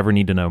 because if you ever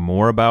need to know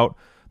more about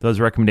those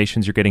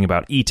recommendations you're getting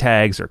about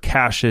e-tags or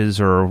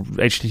caches or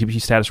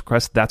HTTP status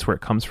requests, that's where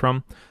it comes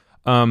from.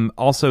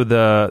 Also,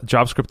 the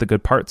JavaScript, the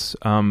good parts,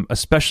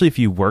 especially if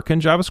you work in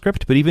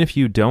JavaScript, but even if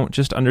you don't,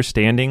 just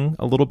understanding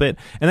a little bit.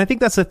 And I think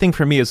that's the thing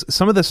for me, is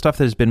some of the stuff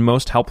that has been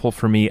most helpful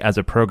for me as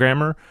a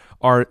programmer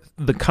are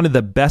the kind of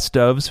the best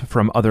ofs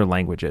from other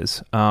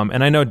languages.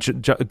 And I know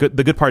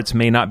the good parts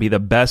may not be the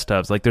best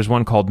ofs. Like there's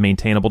one called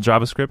Maintainable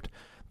JavaScript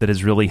that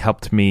has really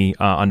helped me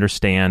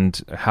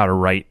understand how to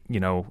write,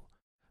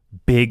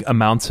 big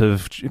amounts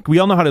of, we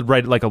all know how to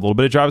write like a little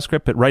bit of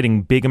JavaScript, but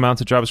writing big amounts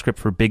of JavaScript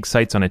for big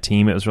sites on a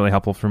team, it was really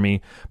helpful for me.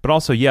 But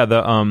also,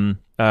 the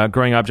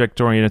Growing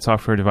Object-Oriented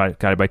Software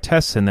Guided by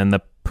Tests, and then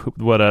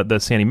the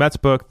Sandy Metz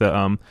book,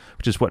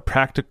 which is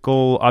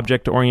practical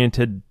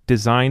object-oriented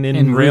design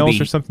in Rails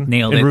Ruby. or something?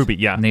 Nailed in it. Ruby,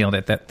 yeah. Nailed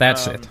it.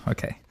 That's it.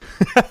 Okay.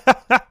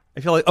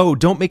 I feel like,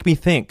 Don't Make Me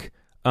Think,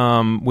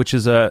 which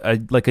is a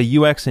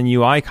UX and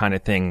UI kind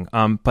of thing,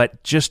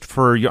 but just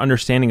for your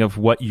understanding of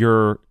what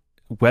your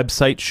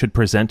website should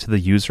present to the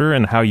user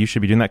and how you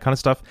should be doing that kind of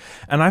stuff.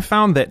 And I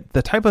found that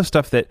the type of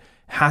stuff that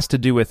has to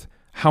do with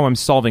how I'm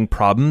solving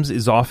problems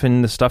is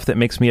often the stuff that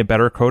makes me a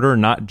better coder,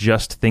 not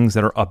just things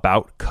that are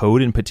about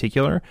code in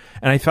particular.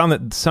 And I found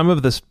that some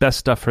of the best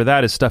stuff for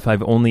that is stuff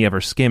I've only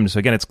ever skimmed. So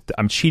again,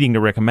 I'm cheating to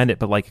recommend it,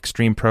 but like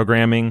extreme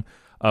programming,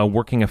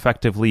 working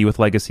effectively with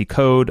legacy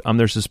code.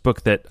 There's this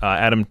book that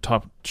Adam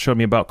showed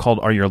me about called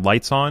Are Your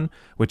Lights On?,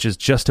 which is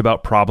just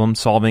about problem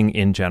solving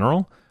in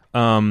general.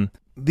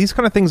 These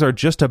kind of things are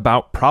just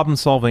about problem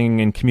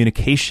solving and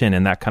communication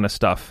and that kind of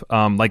stuff.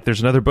 Like there's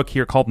another book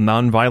here called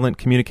Nonviolent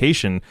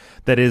Communication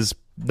that is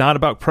not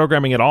about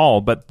programming at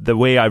all, but the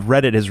way I've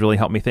read it has really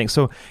helped me think.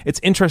 So it's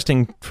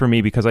interesting for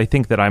me because I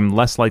think that I'm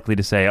less likely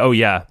to say, oh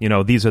yeah,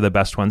 these are the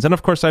best ones. And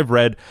of course I've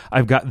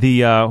got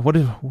the, what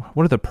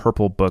are the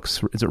purple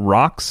books? Is it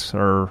Rocks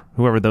or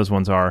whoever those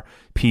ones are?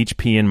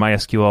 PHP and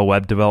MySQL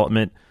web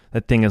development.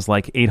 That thing is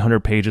like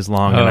 800 pages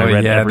long, and I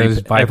read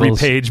every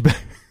page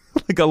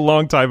like a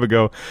long time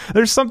ago.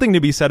 There's something to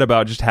be said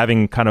about just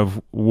having kind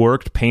of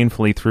worked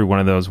painfully through one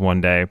of those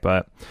one day.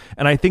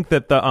 And I think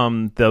that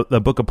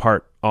the book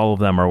apart, all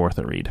of them are worth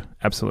a read.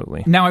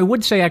 Absolutely. Now, I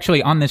would say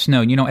actually on this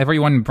note,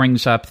 everyone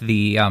brings up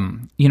the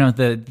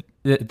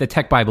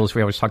tech Bibles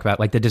we always talk about,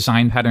 like the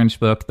Design Patterns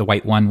book, the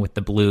white one with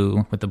the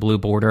blue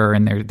border,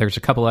 and there's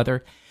a couple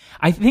other.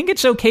 I think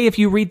it's okay if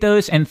you read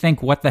those and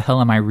think, what the hell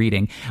am I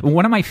reading?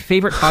 One of my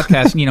favorite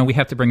podcasts, we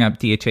have to bring up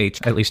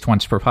DHH at least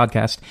once per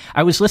podcast.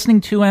 I was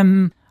listening to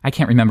him, I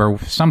can't remember,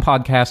 some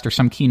podcast or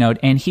some keynote,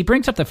 and he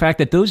brings up the fact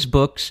that those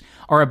books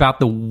are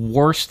about the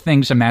worst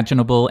things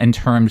imaginable in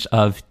terms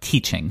of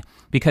teaching.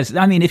 Because,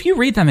 if you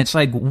read them, it's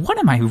like, what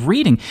am I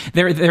reading?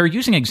 They're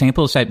using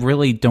examples that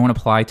really don't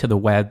apply to the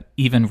web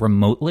even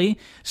remotely.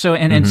 So,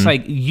 and it's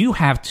like, you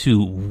have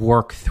to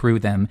work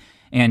through them.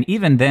 And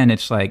even then,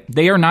 it's like,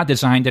 they are not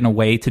designed in a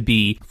way to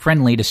be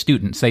friendly to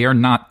students. They are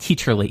not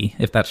teacherly,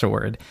 if that's a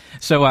word.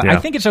 So I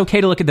think it's okay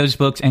to look at those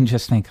books and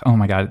just think, oh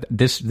my God,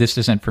 this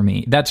isn't for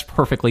me. That's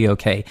perfectly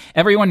okay.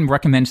 Everyone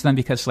recommends them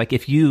because, like,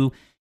 if you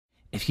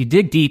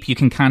dig deep, you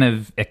can kind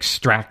of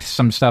extract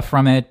some stuff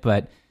from it,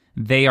 but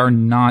they are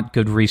not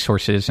good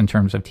resources in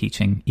terms of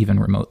teaching, even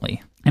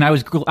remotely. And I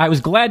was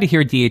glad to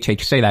hear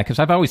DHH say that, because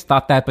I've always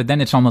thought that, but then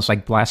it's almost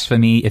like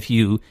blasphemy if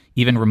you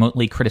even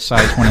remotely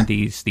criticize one of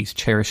these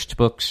cherished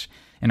books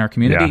in our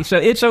community. Yeah. So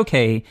it's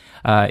okay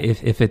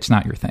if it's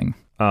not your thing.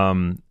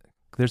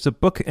 There's a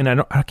book, and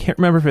I can't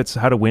remember if it's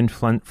How to Win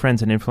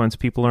Friends and Influence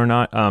People or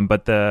not,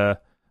 but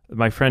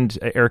my friend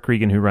Eric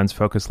Regan, who runs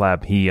Focus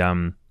Lab,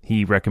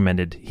 he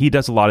recommended, he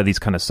does a lot of these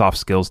kind of soft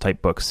skills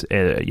type books.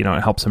 It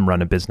helps him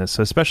run a business.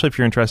 So especially if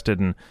you're interested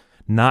in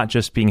not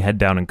just being head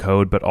down in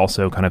code, but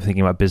also kind of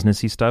thinking about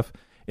businessy stuff,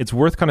 it's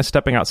worth kind of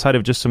stepping outside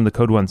of just some of the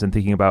code ones and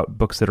thinking about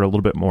books that are a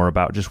little bit more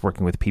about just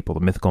working with people.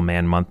 The Mythical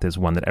Man Month is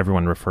one that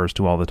everyone refers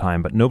to all the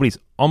time, but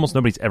almost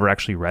nobody's ever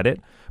actually read it,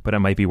 but it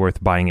might be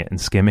worth buying it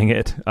and skimming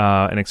it.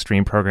 And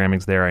Extreme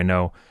Programming's there. I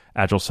know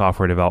Agile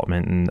Software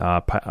Development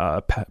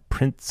and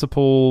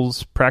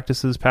Principles,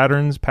 Practices,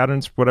 Patterns,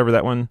 whatever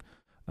that one.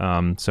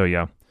 So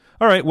yeah.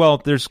 All right. Well,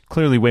 there's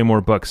clearly way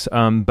more books,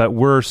 but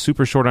we're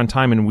super short on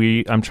time,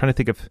 and I'm trying to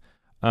think of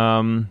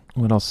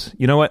what else.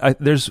 You know what?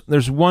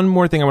 There's one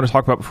more thing I want to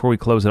talk about before we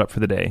close it up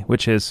for the day,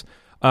 which is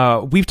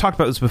we've talked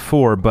about this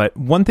before, but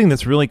one thing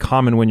that's really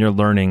common when you're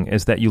learning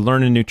is that you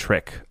learn a new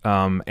trick,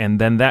 and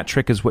then that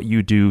trick is what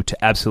you do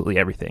to absolutely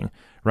everything,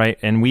 right?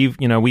 And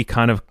we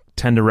kind of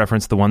tend to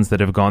reference the ones that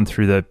have gone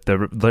through the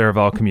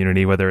Laravel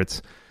community, whether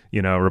it's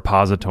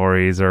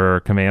repositories or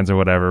commands or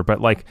whatever.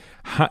 But like,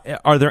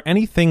 are there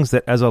any things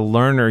that as a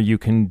learner you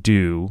can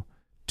do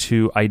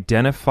to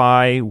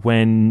identify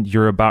when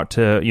you're about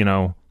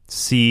to,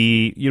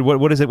 see,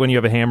 what is it when you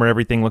have a hammer,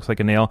 everything looks like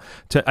a nail,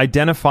 to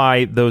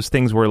identify those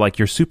things where like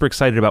you're super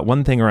excited about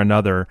one thing or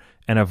another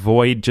and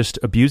avoid just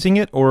abusing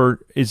it? Or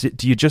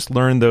do you just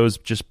learn those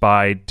just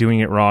by doing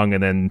it wrong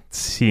and then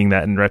seeing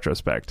that in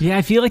retrospect? Yeah,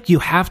 I feel like you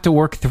have to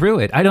work through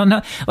it. I don't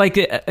know. Like,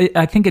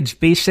 I think it's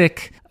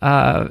basic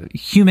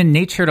human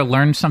nature to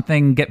learn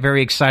something, get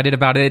very excited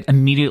about it,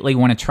 immediately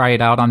want to try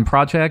it out on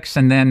projects.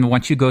 And then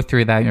once you go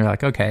through that, you're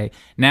like, okay,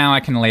 now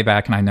I can lay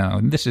back and I know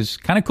this is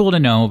kind of cool to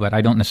know, but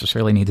I don't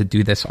necessarily need to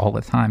do this all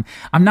the time.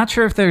 I'm not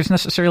sure if there's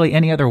necessarily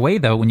any other way,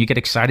 though, when you get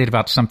excited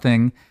about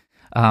something.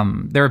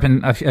 There have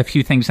been a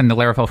few things in the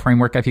Laravel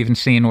framework I've even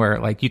seen where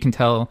like you can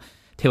tell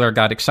Taylor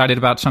got excited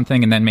about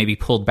something and then maybe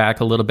pulled back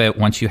a little bit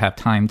once you have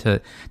time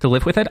to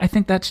live with it. I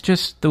think that's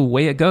just the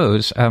way it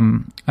goes.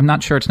 I'm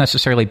not sure it's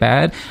necessarily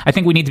bad. I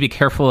think we need to be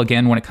careful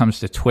again when it comes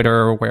to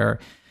Twitter, where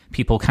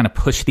people kind of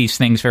push these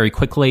things very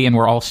quickly, and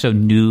we're also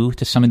new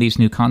to some of these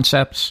new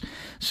concepts.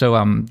 So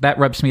that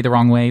rubs me the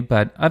wrong way.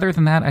 But other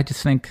than that, I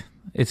just think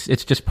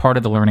it's just part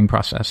of the learning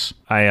process.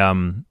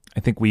 I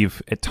think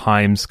we've at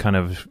times kind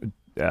of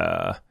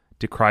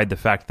decried the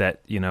fact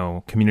that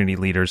community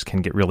leaders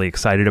can get really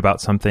excited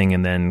about something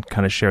and then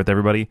kind of share with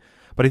everybody.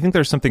 But I think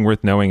there's something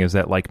worth knowing is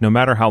that like no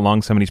matter how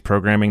long somebody's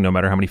programming, no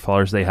matter how many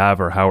followers they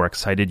have or how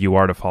excited you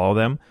are to follow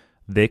them,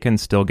 they can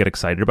still get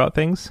excited about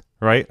things,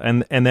 right?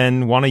 And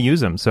then want to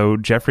use them. So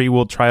Jeffrey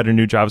will try out a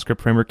new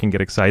JavaScript framework and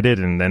get excited,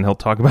 and then he'll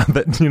talk about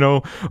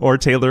that, or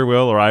Taylor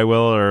will, or I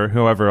will, or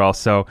whoever else.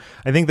 So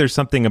I think there's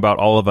something about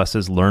all of us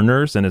as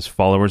learners and as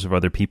followers of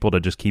other people to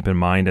just keep in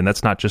mind. And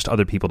that's not just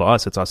other people to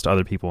us; it's us to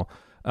other people.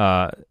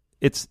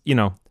 It's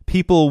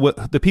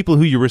the people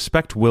who you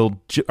respect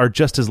are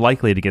just as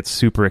likely to get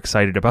super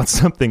excited about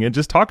something and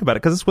just talk about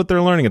it because it's what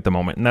they're learning at the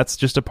moment, and that's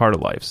just a part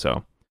of life.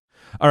 So.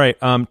 All right,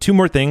 two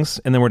more things,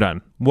 and then we're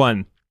done.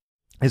 One,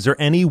 is there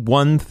any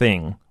one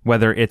thing,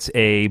 whether it's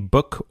a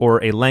book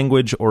or a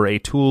language or a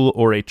tool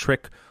or a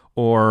trick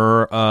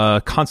or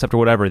a concept or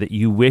whatever, that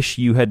you wish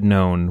you had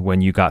known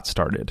when you got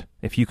started?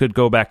 If you could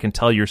go back and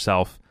tell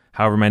yourself,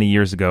 however many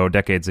years ago,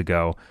 decades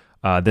ago,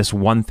 this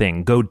one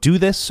thing, go do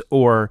this,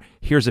 or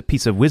here's a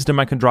piece of wisdom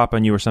I can drop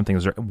on you or something.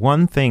 Is there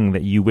one thing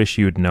that you wish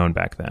you had known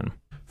back then?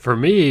 For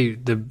me,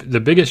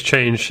 the biggest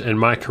change in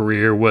my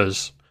career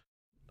was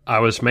I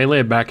was mainly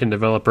a back-end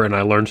developer, and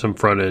I learned some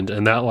front-end,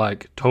 and that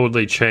like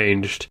totally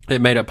changed.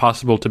 It made it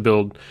possible to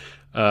build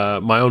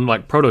my own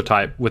like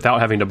prototype without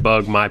having to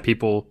bug my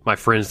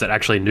friends that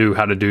actually knew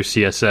how to do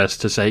CSS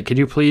to say, "Can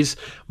you please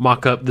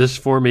mock up this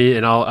for me,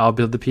 and I'll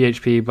build the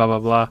PHP." Blah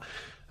blah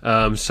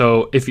blah.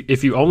 So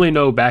if you only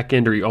know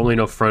back-end or you only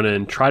know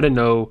front-end, try to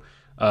know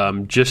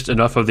just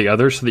enough of the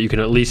others so that you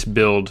can at least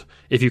build.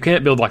 If you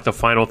can't build like the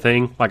final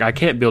thing, like I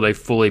can't build a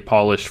fully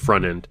polished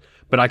front-end,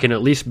 but I can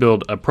at least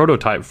build a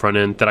prototype front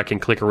end that I can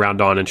click around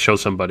on and show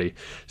somebody.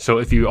 So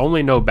if you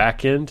only know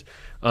back end,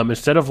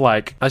 instead of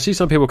like, I see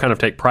some people kind of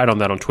take pride on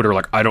that on Twitter,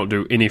 like I don't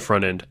do any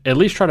front end. At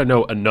least try to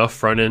know enough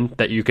front end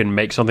that you can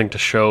make something to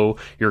show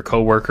your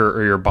coworker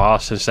or your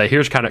boss and say,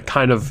 here's kind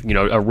of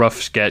a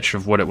rough sketch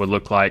of what it would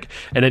look like.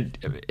 And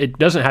it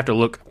doesn't have to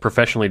look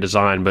professionally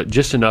designed, but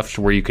just enough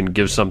to where you can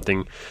give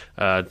something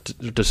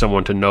to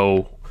someone to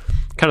know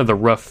kind of the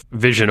rough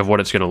vision of what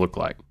it's going to look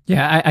like.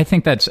 Yeah, I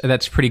think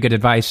that's pretty good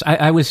advice.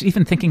 I was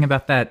even thinking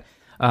about that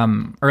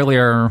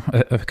earlier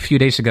a few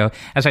days ago.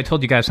 As I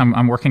told you guys,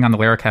 I'm working on the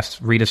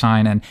Laracast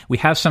redesign, and we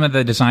have some of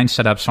the design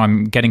set up, so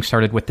I'm getting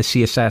started with the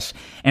CSS.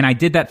 And I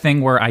did that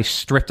thing where I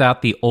stripped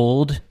out the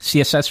old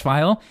CSS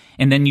file,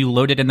 and then you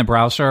load it in the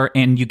browser,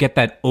 and you get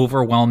that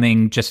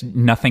overwhelming, just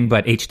nothing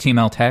but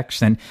HTML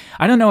text. And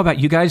I don't know about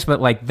you guys,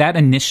 but like that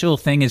initial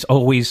thing is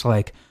always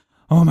like,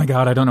 oh my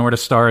God, I don't know where to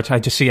start. I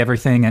just see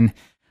everything, and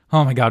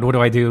oh my God, what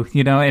do I do?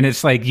 And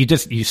it's like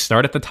you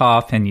start at the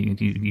top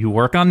and you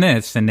work on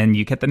this, and then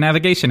you get the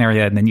navigation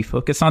area, and then you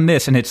focus on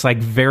this, and it's like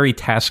very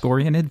task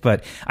oriented.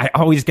 But I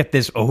always get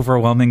this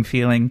overwhelming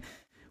feeling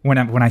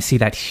when I see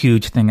that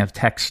huge thing of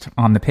text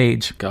on the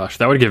page. Gosh,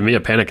 that would give me a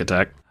panic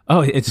attack.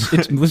 Oh, it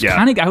was Yeah.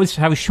 kind of.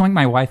 I was showing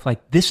my wife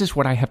like, this is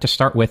what I have to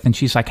start with, and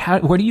she's like,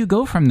 where do you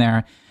go from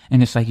there?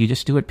 And it's like, you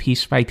just do it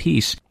piece by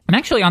piece. And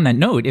actually, on that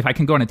note, if I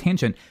can go on a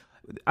tangent,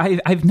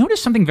 I've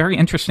noticed something very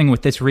interesting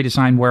with this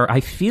redesign where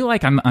I feel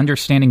like I'm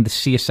understanding the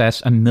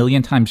CSS a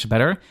million times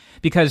better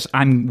because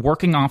I'm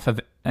working off of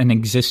an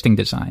existing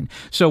design.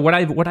 So what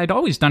I'd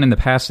always done in the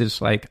past is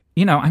like,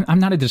 I'm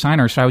not a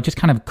designer, so I would just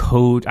kind of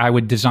code. I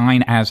would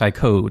design as I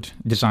code,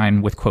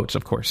 design with quotes,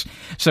 of course.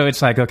 So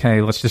it's like,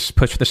 okay, let's just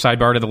push the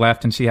sidebar to the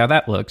left and see how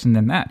that looks, and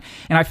then that.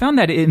 And I found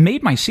that it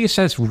made my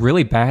CSS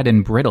really bad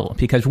and brittle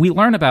because we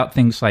learn about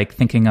things like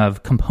thinking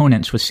of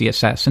components with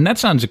CSS, and that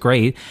sounds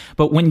great,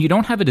 but when you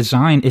don't have a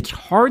design, it's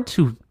hard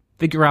to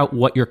figure out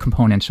what your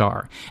components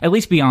are, at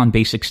least beyond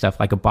basic stuff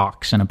like a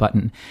box and a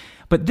button.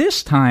 But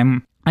this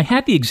time, I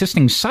had the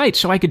existing site,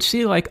 so I could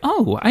see like,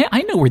 oh,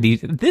 I know where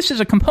this is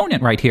a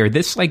component right here.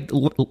 This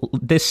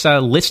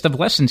list of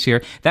lessons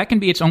here, that can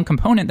be its own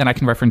component that I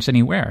can reference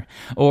anywhere.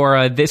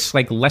 Or this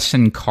like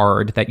lesson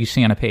card that you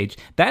see on a page,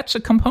 that's a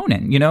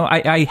component.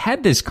 I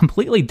had this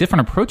completely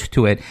different approach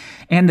to it.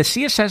 And the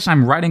CSS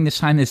I'm writing this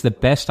time is the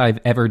best I've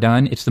ever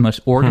done. It's the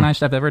most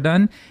organized I've ever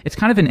done. It's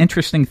kind of an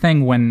interesting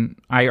thing when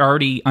I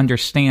already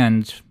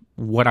understand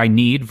what I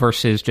need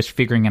versus just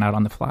figuring it out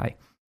on the fly.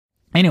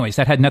 Anyways,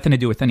 that had nothing to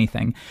do with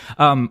anything.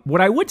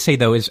 What I would say,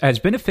 though, is as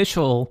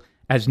beneficial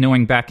as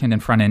knowing backend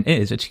and frontend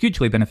is, it's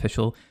hugely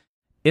beneficial.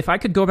 If I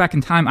could go back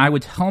in time, I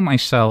would tell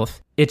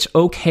myself it's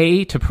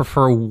okay to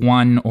prefer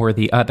one or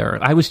the other.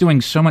 I was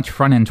doing so much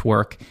front-end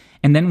work,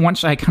 and then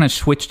once I kind of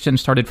switched and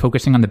started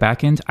focusing on the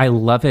backend, I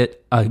love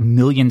it a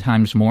million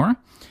times more.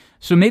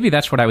 So maybe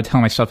that's what I would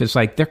tell myself is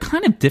like, they're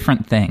kind of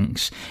different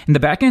things. And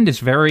the backend is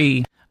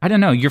very... I don't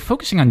know, you're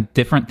focusing on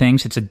different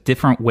things. It's a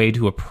different way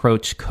to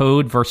approach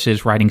code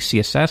versus writing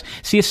CSS.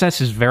 CSS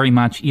is very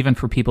much, even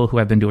for people who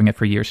have been doing it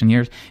for years and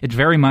years, it's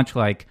very much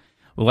like,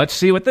 well, let's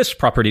see what this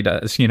property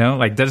does,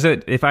 like does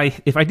it, if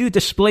I do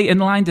display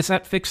inline, does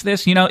that fix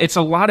this? It's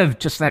a lot of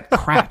just that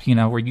crap,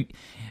 where you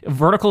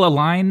vertical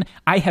align,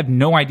 I have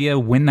no idea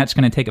when that's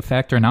going to take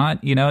effect or not,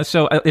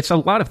 so it's a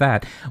lot of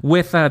that.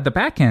 With the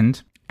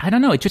backend, I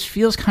don't know, it just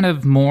feels kind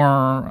of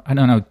more,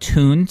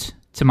 tuned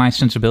to my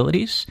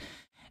sensibilities.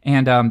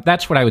 And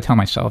that's what I would tell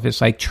myself is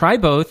like, try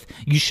both.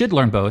 You should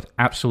learn both,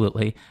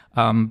 absolutely.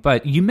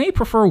 But you may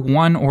prefer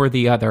one or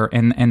the other,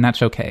 and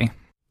that's okay.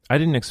 I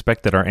didn't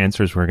expect that our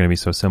answers were going to be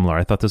so similar.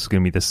 I thought this was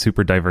going to be this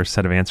super diverse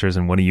set of answers,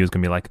 and one of you is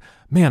going to be like,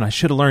 man, I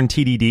should have learned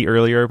TDD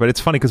earlier. But it's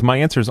funny because my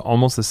answer is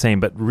almost the same.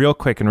 But real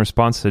quick, in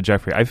response to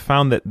Jeffrey, I've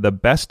found that the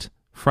best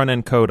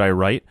front-end code I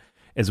write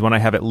is when I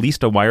have at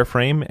least a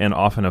wireframe and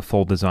often a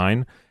full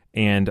design,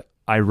 and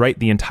I write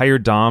the entire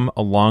DOM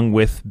along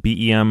with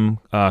BEM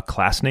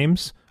class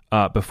names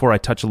before I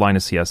touch a line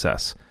of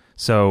CSS.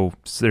 So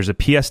there's a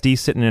PSD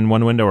sitting in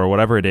one window or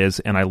whatever it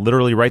is, and I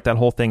literally write that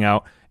whole thing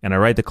out, and I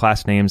write the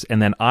class names,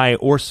 and then I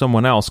or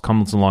someone else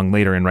comes along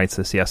later and writes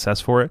the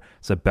CSS for it.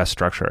 It's the best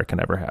structure I can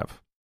ever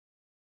have.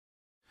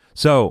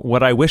 So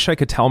what I wish I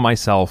could tell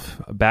myself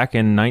back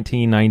in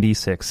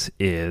 1996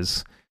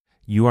 is,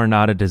 you are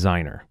not a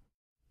designer.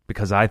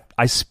 Because I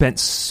spent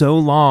so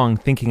long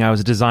thinking I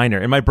was a designer.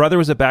 And my brother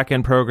was a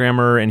back-end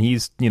programmer, and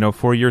he's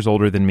 4 years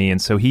older than me, and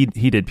so he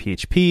did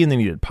PHP, and then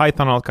he did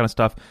Python, all that kind of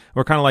stuff.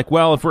 We're kind of like,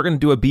 well, if we're going to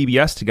do a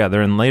BBS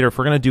together, and later if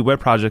we're going to do web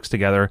projects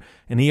together,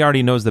 and he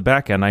already knows the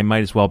back-end, I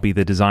might as well be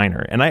the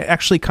designer. And I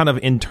actually kind of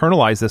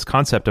internalized this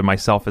concept of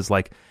myself as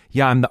like,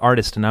 yeah, I'm the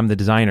artist, and I'm the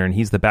designer, and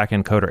he's the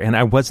back-end coder. And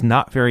I was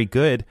not very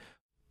good,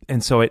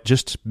 and so it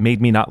just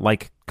made me not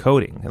like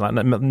coding.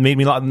 It made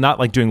me not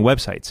like doing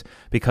websites,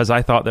 because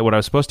I thought that what I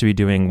was supposed to be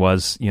doing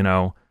was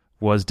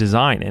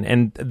design.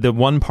 And the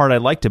one part I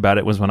liked about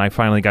it was when I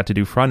finally got to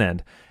do front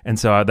end. And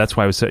so that's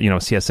why I was,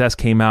 CSS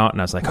came out, and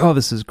I was like, oh,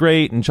 this is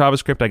great. And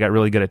JavaScript, I got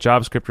really good at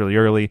JavaScript really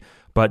early,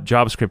 but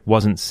JavaScript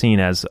wasn't seen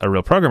as a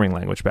real programming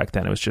language back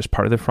then. It was just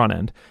part of the front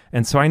end.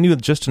 And so I knew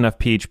just enough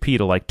PHP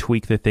to like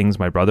tweak the things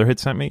my brother had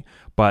sent me.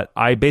 But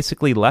I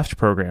basically left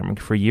programming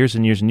for years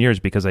and years and years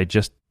because I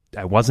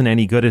wasn't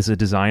any good as a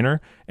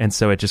designer, and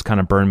so it just kind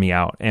of burned me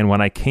out. And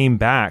when I came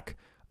back,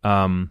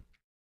 and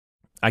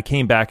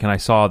I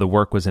saw the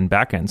work was in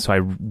backend, so I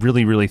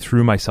really, really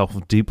threw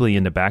myself deeply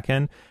into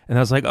backend, and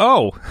I was like,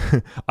 oh,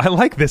 I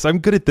like this. I'm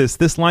good at this.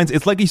 This lines,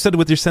 it's like you said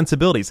with your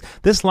sensibilities.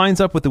 This lines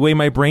up with the way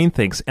my brain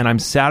thinks, and I'm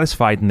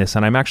satisfied in this,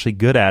 and I'm actually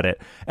good at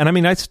it. And I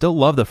mean, I still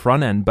love the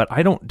front end, but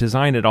I don't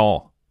design at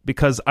all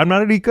because I'm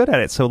not any good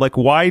at it. So like,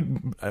 why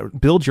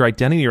build your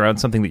identity around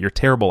something that you're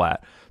terrible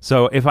at?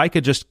 So if I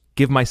could just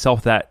give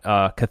myself that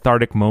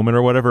cathartic moment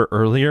or whatever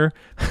earlier,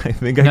 I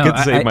think I could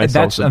save myself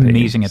that's some pain.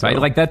 Amazing advice.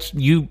 Like, that's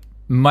you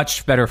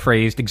much better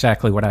phrased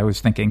exactly what I was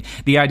thinking.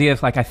 The idea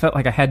of like, I felt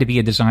like I had to be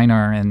a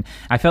designer, and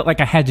I felt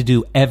like I had to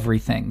do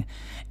everything.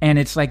 And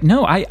it's like,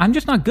 no, I'm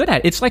just not good at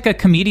it. It's like a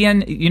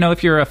comedian. You know,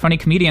 if you're a funny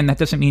comedian, that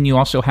doesn't mean you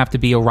also have to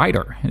be a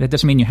writer. That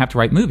doesn't mean you have to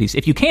write movies.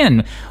 If you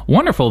can,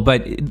 wonderful.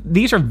 But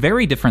these are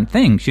very different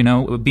things. You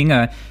know, being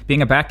a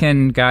back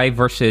end guy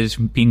versus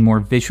being more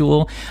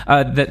visual.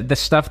 The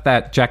stuff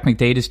that Jack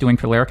McDade is doing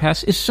for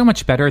Laracast is so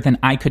much better than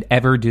I could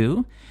ever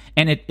do.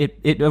 And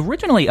it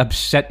originally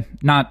upset,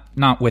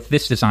 not with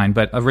this design,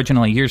 but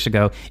originally years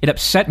ago, it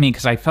upset me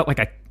because I felt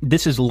like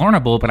this is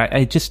learnable, but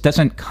it just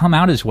doesn't come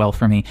out as well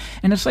for me.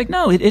 And it's like,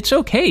 no, it's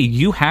okay.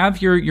 You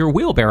have your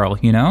wheelbarrow,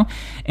 you know?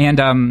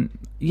 And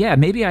yeah,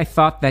 maybe I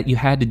thought that you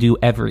had to do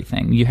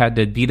everything. You had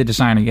to be the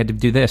designer. You had to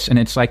do this. And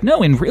it's like,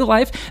 no, in real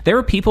life, there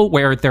are people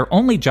where their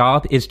only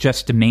job is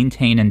just to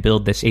maintain and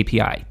build this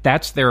API.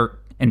 That's their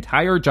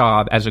entire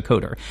job as a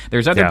coder.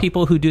 There's other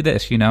people who do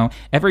this, you know.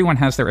 Everyone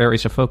has their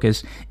areas of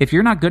focus. If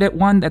you're not good at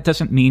one, that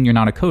doesn't mean you're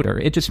not a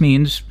coder. It just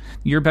means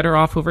you're better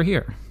off over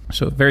here.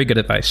 So very good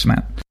advice,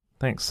 Matt.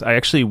 Thanks. I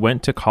actually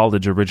went to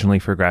college originally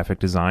for graphic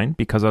design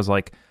because I was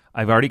like,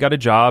 I've already got a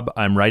job.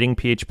 I'm writing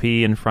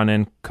PHP and front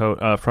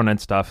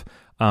end stuff.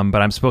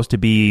 But I'm supposed to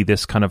be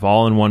this kind of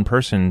all-in-one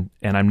person,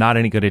 and I'm not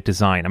any good at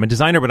design. I'm a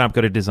designer, but I'm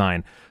good at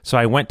design. So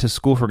I went to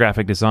school for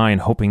graphic design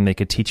hoping they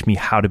could teach me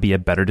how to be a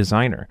better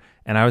designer.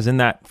 And I was in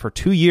that for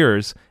 2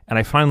 years, and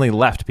I finally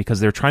left because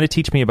they were trying to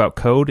teach me about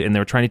code, and they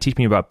were trying to teach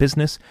me about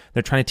business.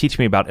 They're trying to teach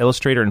me about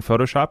Illustrator and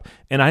Photoshop.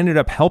 And I ended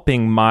up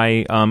helping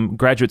my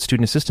graduate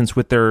student assistants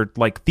with their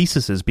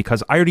theses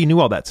because I already knew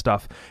all that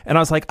stuff. And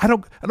I was like, I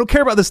don't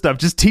care about this stuff.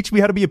 Just teach me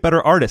how to be a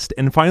better artist.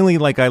 And finally,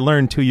 I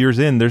learned 2 years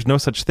in, there's no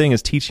such thing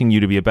as teaching you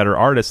to be a better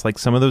artist.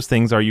 Some of those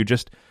things are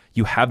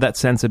you have that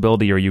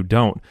sensibility or you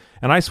don't.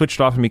 And I switched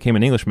off and became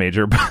an English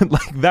major, but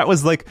that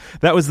was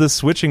the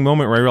switching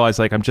moment where I realized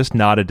I'm just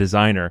not a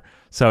designer.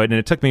 So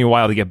it took me a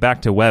while to get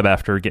back to web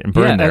after getting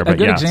burned there. A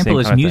good example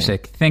is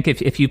music. Think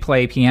if you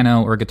play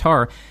piano or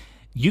guitar,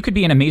 you could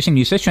be an amazing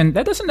musician.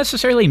 That doesn't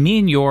necessarily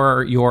mean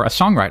you're a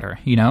songwriter,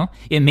 you know?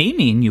 It may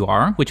mean you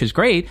are, which is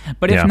great,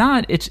 but if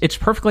not, it's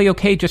perfectly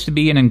okay just to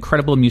be an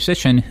incredible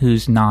musician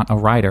who's not a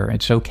writer.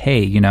 It's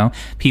okay, you know?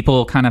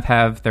 People kind of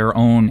have their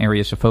own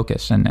areas of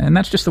focus, and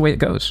that's just the way it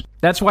goes.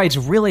 That's why it's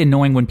really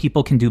annoying when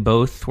people can do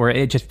both, where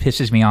it just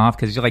pisses me off,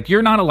 because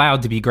you're not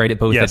allowed to be great at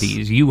both of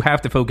these. You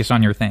have to focus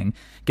on your thing.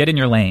 Get in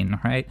your lane,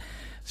 right?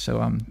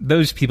 So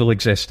those people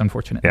exist,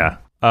 unfortunately. Yeah.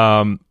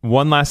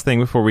 One last thing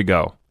before we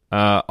go.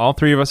 All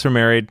three of us are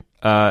married.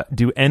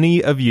 Do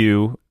any of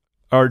you,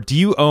 or do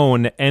you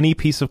own any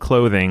piece of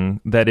clothing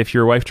that if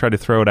your wife tried to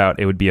throw it out,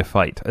 it would be a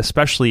fight?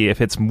 Especially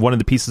if it's one of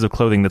the pieces of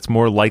clothing that's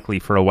more likely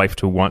for a wife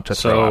to want to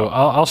throw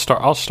out. So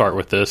I'll start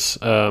with this.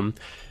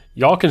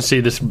 Y'all can see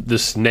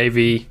this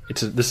navy.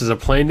 This is a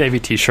plain navy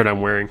T-shirt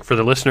I'm wearing. For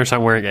the listeners,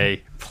 I'm wearing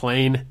a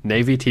plain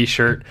navy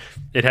T-shirt.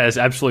 It has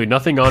absolutely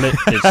nothing on it.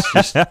 It's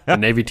just a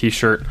navy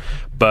T-shirt,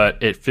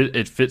 but it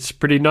fits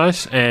pretty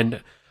nice.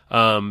 And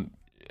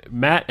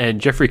Matt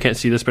and Jeffrey can't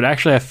see this, but I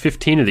actually have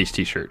 15 of these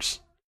T-shirts.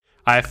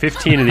 I have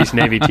 15 of these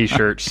navy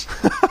T-shirts,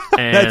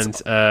 and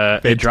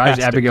it drives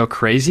Abigail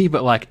crazy.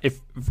 But if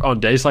on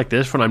days like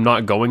this when I'm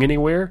not going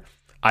anywhere,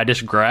 I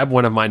just grab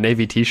one of my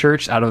navy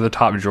T-shirts out of the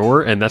top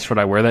drawer, and that's what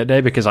I wear that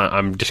day because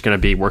I'm just going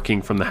to be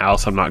working from the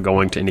house. I'm not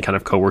going to any kind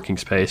of co-working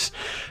space.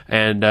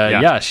 And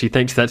she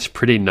thinks that's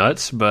pretty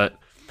nuts, but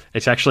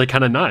it's actually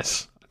kind of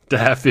nice to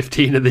have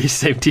 15 of these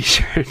same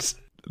T-shirts.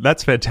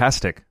 That's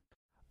fantastic.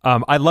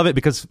 I love it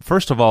because,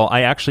 first of all,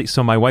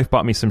 so my wife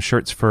bought me some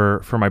shirts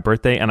for my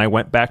birthday, and I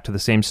went back to the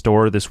same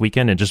store this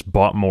weekend and just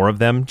bought more of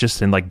them,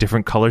 just in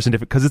different colors and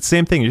different, because it's the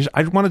same thing.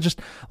 I want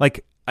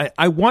to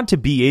I want to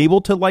be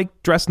able to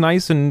dress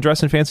nice and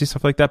dress in fancy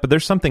stuff like that, but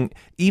there's something,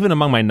 even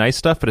among my nice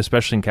stuff, but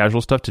especially in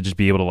casual stuff, to just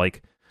be able to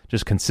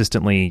just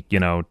consistently,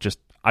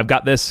 I've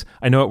got this,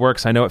 I know it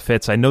works, I know it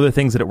fits, I know the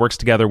things that it works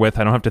together with,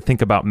 I don't have to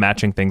think about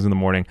matching things in the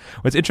morning.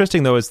 What's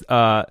interesting, though, is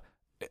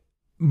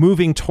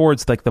moving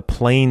towards the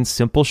plain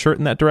simple shirt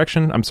in that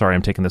direction. I'm sorry,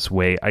 I'm taking this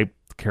way. I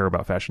care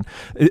about fashion.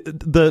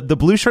 The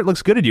blue shirt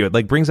looks good at you.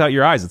 It brings out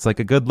your eyes. It's a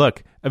good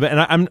look.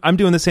 And I'm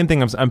doing the same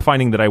thing. I'm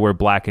finding that I wear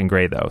black and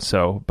gray though.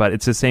 So, but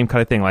it's the same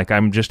kind of thing.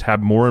 I'm just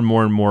have more and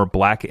more and more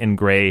black and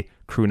gray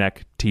crew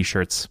neck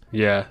T-shirts.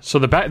 Yeah. So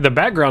the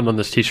background on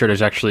this T-shirt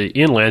is actually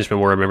Ian Landsman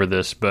will remember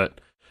this, but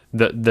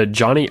the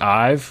Johnny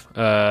Ive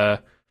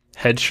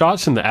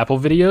headshots in the Apple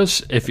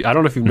videos. I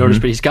don't know if you've noticed,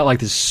 but he's got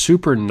this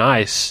super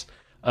nice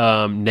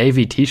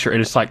navy T-shirt,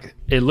 and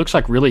it looks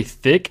really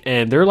thick,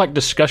 and there are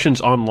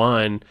discussions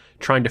online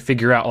trying to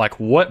figure out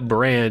what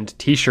brand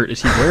T-shirt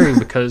is he wearing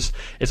because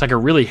it's a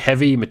really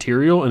heavy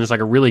material and it's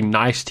a really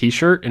nice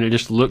T-shirt and it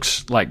just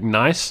looks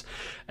nice.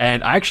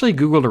 And I actually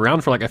Googled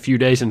around for a few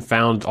days and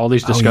found all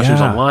these discussions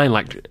online,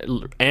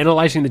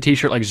 analyzing the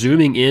T-shirt,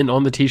 zooming in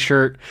on the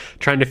T-shirt,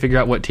 trying to figure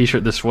out what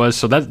T-shirt this was.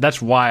 So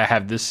that's why I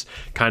have this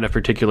kind of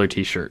particular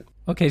T-shirt.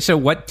 Okay, so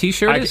what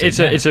T-shirt is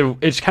it?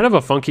 It's kind of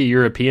a funky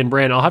European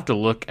brand. I'll have to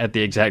look at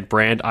the exact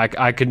brand.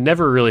 I could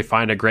never really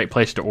find a great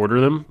place to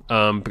order them.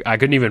 I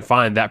couldn't even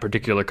find that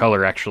particular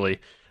color actually,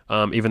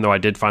 even though I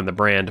did find the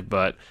brand.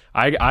 But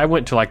I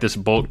went to this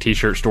bulk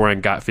T-shirt store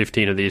and got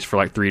 15 of these for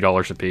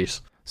 $3 a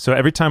piece. So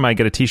every time I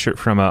get a T-shirt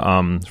from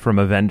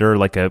a vendor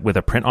with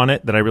a print on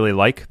it that I really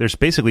like, there's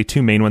basically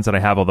two main ones that I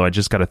have. Although I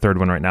just got a third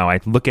one right now. I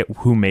look at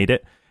who made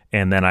it,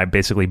 and then I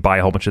basically buy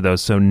a whole bunch of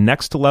those. So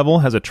Next Level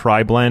has a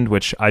tri-blend,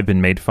 which I've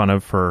been made fun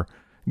of for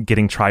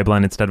getting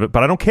tri-blend instead of it,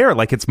 but I don't care.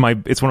 Like it's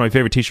one of my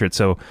favorite T-shirts.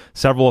 So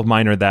several of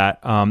mine are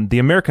that. The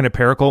American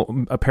Apparel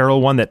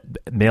one that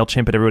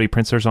MailChimp and everybody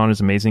prints theirs on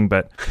is amazing,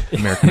 but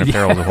American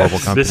Apparel is a horrible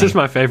company. This is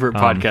my favorite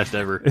podcast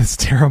ever. It's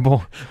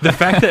terrible. The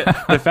fact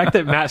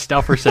that Matt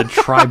Stauffer said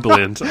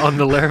tri-blend on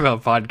the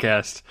Laravel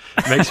podcast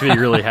makes me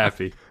really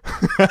happy.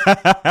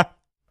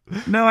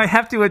 No, I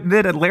have to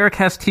admit,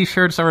 Laracast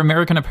T-shirts are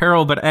American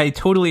Apparel, but I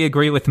totally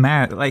agree with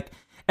Matt. Like,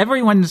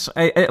 everyone's,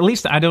 at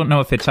least I don't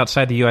know if it's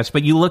outside the U.S.,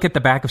 but you look at the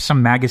back of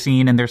some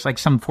magazine and there's like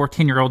some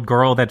 14-year-old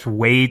girl that's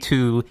way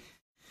too...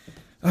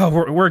 Oh,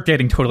 we're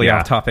getting totally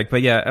off topic,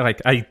 but yeah,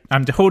 like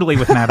I'm totally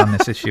with Matt on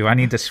this issue. I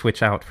need to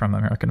switch out from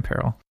American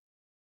Apparel.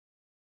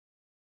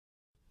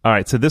 All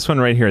right, so this one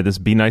right here, this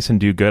Be Nice and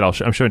Do Good, I'm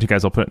showing it to you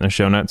guys. I'll put it in the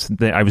show notes.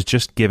 I was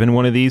just given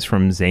one of these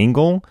from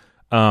Zangle.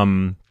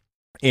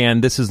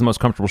 And this is the most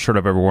comfortable shirt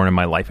I've ever worn in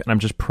my life. And I'm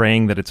just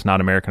praying that it's not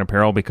American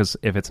Apparel, because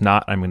if it's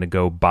not, I'm going to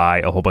go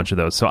buy a whole bunch of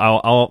those. So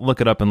I'll look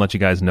it up and let you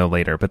guys know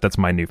later. But that's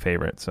my new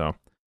favorite.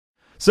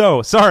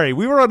 So sorry,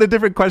 we were on a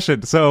different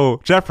question.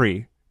 So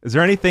Jeffrey, is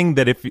there anything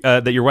that if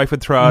that your wife would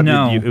throw out,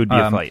 it would be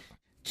a fight?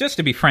 Just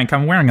to be frank,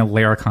 I'm wearing a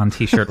Laracon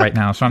T-shirt right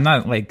now, so I'm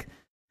not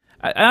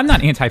I'm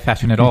not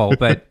anti-fashion at all,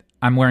 but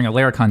I'm wearing a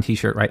Laracon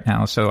T-shirt right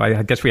now, so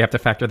I guess we have to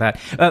factor that.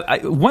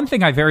 One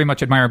thing I very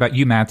much admire about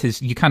you, Matt,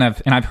 is you kind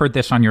of, and I've heard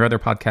this on your other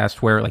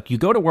podcast, where like you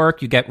go to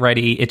work, you get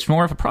ready, it's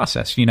more of a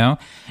process, you know?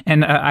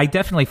 And I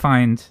definitely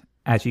find,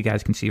 as you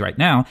guys can see right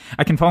now,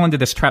 I can fall into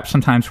this trap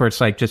sometimes where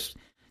it's like just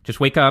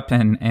wake up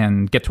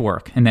and get to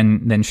work, and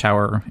then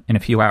shower in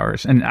a few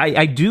hours. And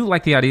I do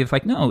like the idea of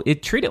like, no,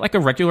 treat it like a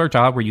regular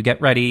job where you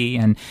get ready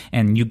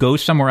and you go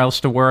somewhere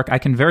else to work. I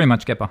can very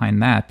much get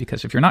behind that,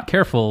 because if you're not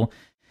careful,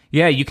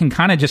 yeah, you can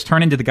kind of just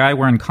turn into the guy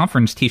wearing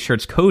conference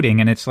T-shirts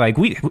coding, and it's like,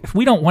 we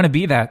don't want to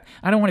be that.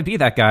 I don't want to be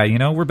that guy, you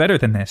know? We're better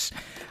than this.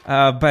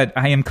 But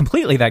I am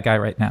completely that guy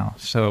right now,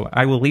 so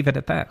I will leave it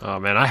at that. Oh,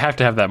 man, I have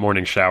to have that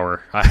morning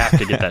shower. I have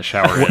to get that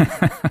shower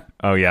in.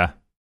 Oh, yeah.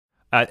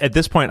 At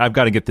this point, I've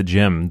got to get the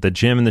gym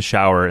and the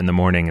shower in the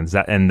morning,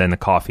 and then the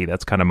coffee.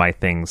 That's kind of my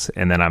things,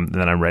 and then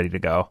I'm ready to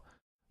go.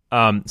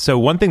 So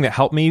one thing that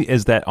helped me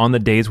is that on the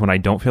days when I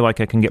don't feel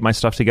like I can get my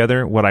stuff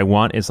together, what I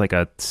want is like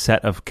a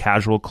set of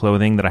casual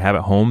clothing that I have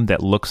at home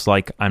that looks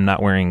like I'm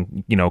not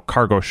wearing,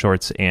 cargo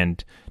shorts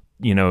and,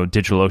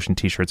 DigitalOcean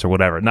t-shirts or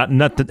whatever. And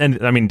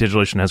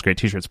DigitalOcean has great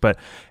t-shirts,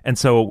 and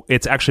so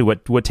it's actually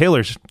what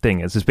Taylor's thing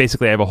is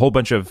basically I have a whole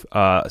bunch of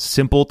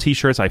simple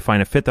t-shirts. I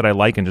find a fit that I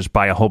like and just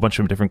buy a whole bunch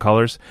of different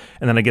colors.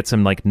 And then I get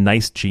some like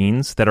nice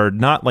jeans that are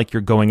not like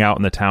you're going out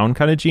in the town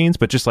kind of jeans,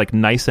 but just like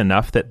nice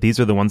enough that these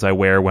are the ones I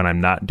wear when I'm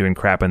not doing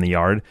crap in the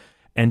yard.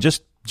 And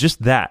just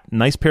that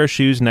nice pair of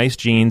shoes, nice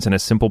jeans, and a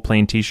simple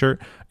plain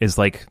t-shirt is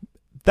like,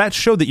 that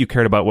showed that you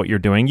cared about what you're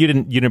doing. You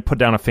didn't put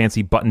down a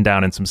fancy button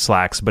down and some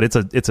slacks, but it's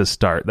a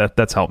start.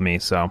 That's helped me.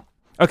 So,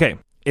 okay.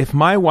 If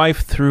my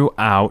wife threw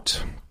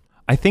out,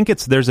 I think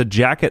there's a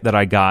jacket that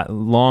I got,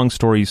 long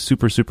story,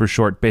 super, super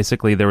short.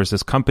 Basically, there was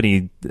this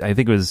company, I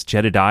think it was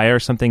Jedediah or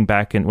something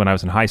back when I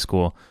was in high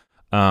school,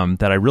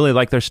 that I really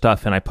liked their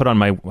stuff, and I put on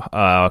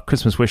my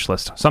Christmas wish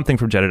list, something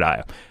from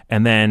Jedediah.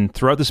 And then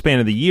throughout the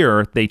span of the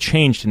year, they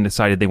changed and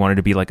decided they wanted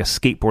to be like a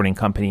skateboarding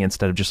company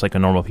instead of just like a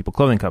normal people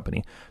clothing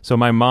company. So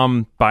my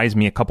mom buys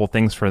me a couple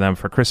things for them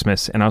for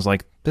Christmas, and I was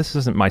like, this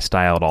isn't my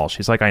style at all.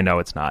 She's like, I know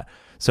it's not.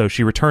 So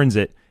she returns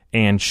it,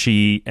 and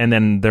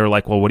then they're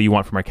like, well, what do you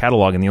want from our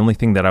catalog? And the only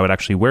thing that I would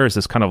actually wear is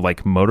this kind of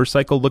like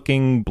motorcycle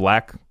looking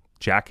black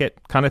jacket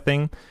kind of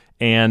thing.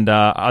 And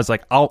I was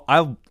like,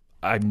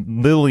 I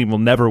literally will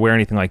never wear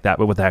anything like that,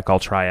 but what the heck, I'll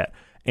try it.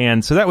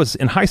 And so that was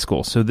in high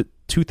school, so the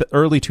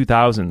early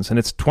 2000s, and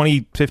it's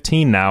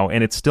 2015 now,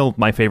 and it's still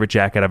my favorite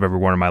jacket I've ever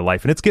worn in my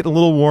life. And it's getting a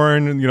little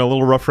worn, a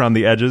little rough around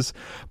the edges,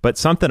 but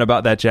something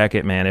about that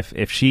jacket, man,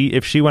 if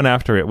she went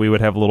after it, we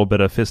would have a little bit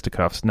of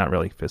fisticuffs. Not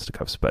really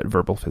fisticuffs, but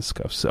verbal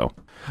fisticuffs. So,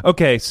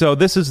 okay, so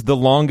this is the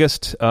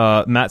longest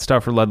Matt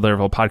Stauffer led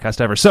Laravel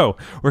podcast ever. So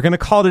we're going to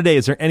call it a day.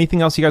 Is there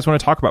anything else you guys want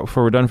to talk about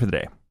before we're done for the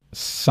day?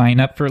 Sign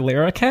up for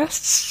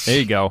Laracasts. There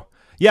you go.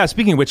 Yeah,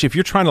 speaking of which, if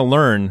you're trying to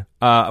learn,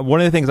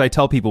 one of the things I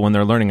tell people when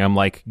they're learning, I'm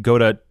like, go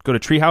to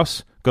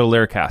Treehouse, go to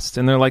Laracast.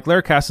 And they're like,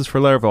 Laracast is for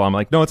Laravel. I'm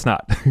like, no, it's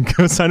not.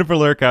 Go sign up for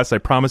Laracast. I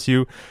promise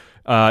you,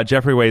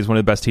 Jeffrey Way is one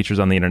of the best teachers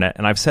on the internet.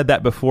 And I've said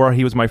that before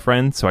he was my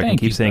friend, so I can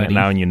keep saying it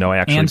now, and I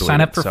actually and believe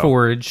sign up for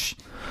Forge.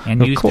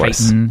 And use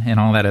Titan and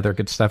all that other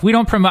good stuff. We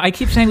don't promote. I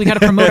keep saying we got to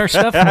promote our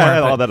stuff more.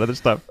 All that other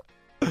stuff.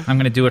 I'm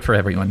going to do it for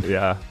everyone.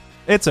 Yeah.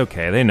 It's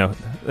okay. They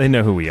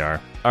know who we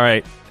are. All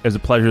right. It was a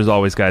pleasure as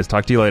always, guys.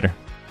 Talk to you later.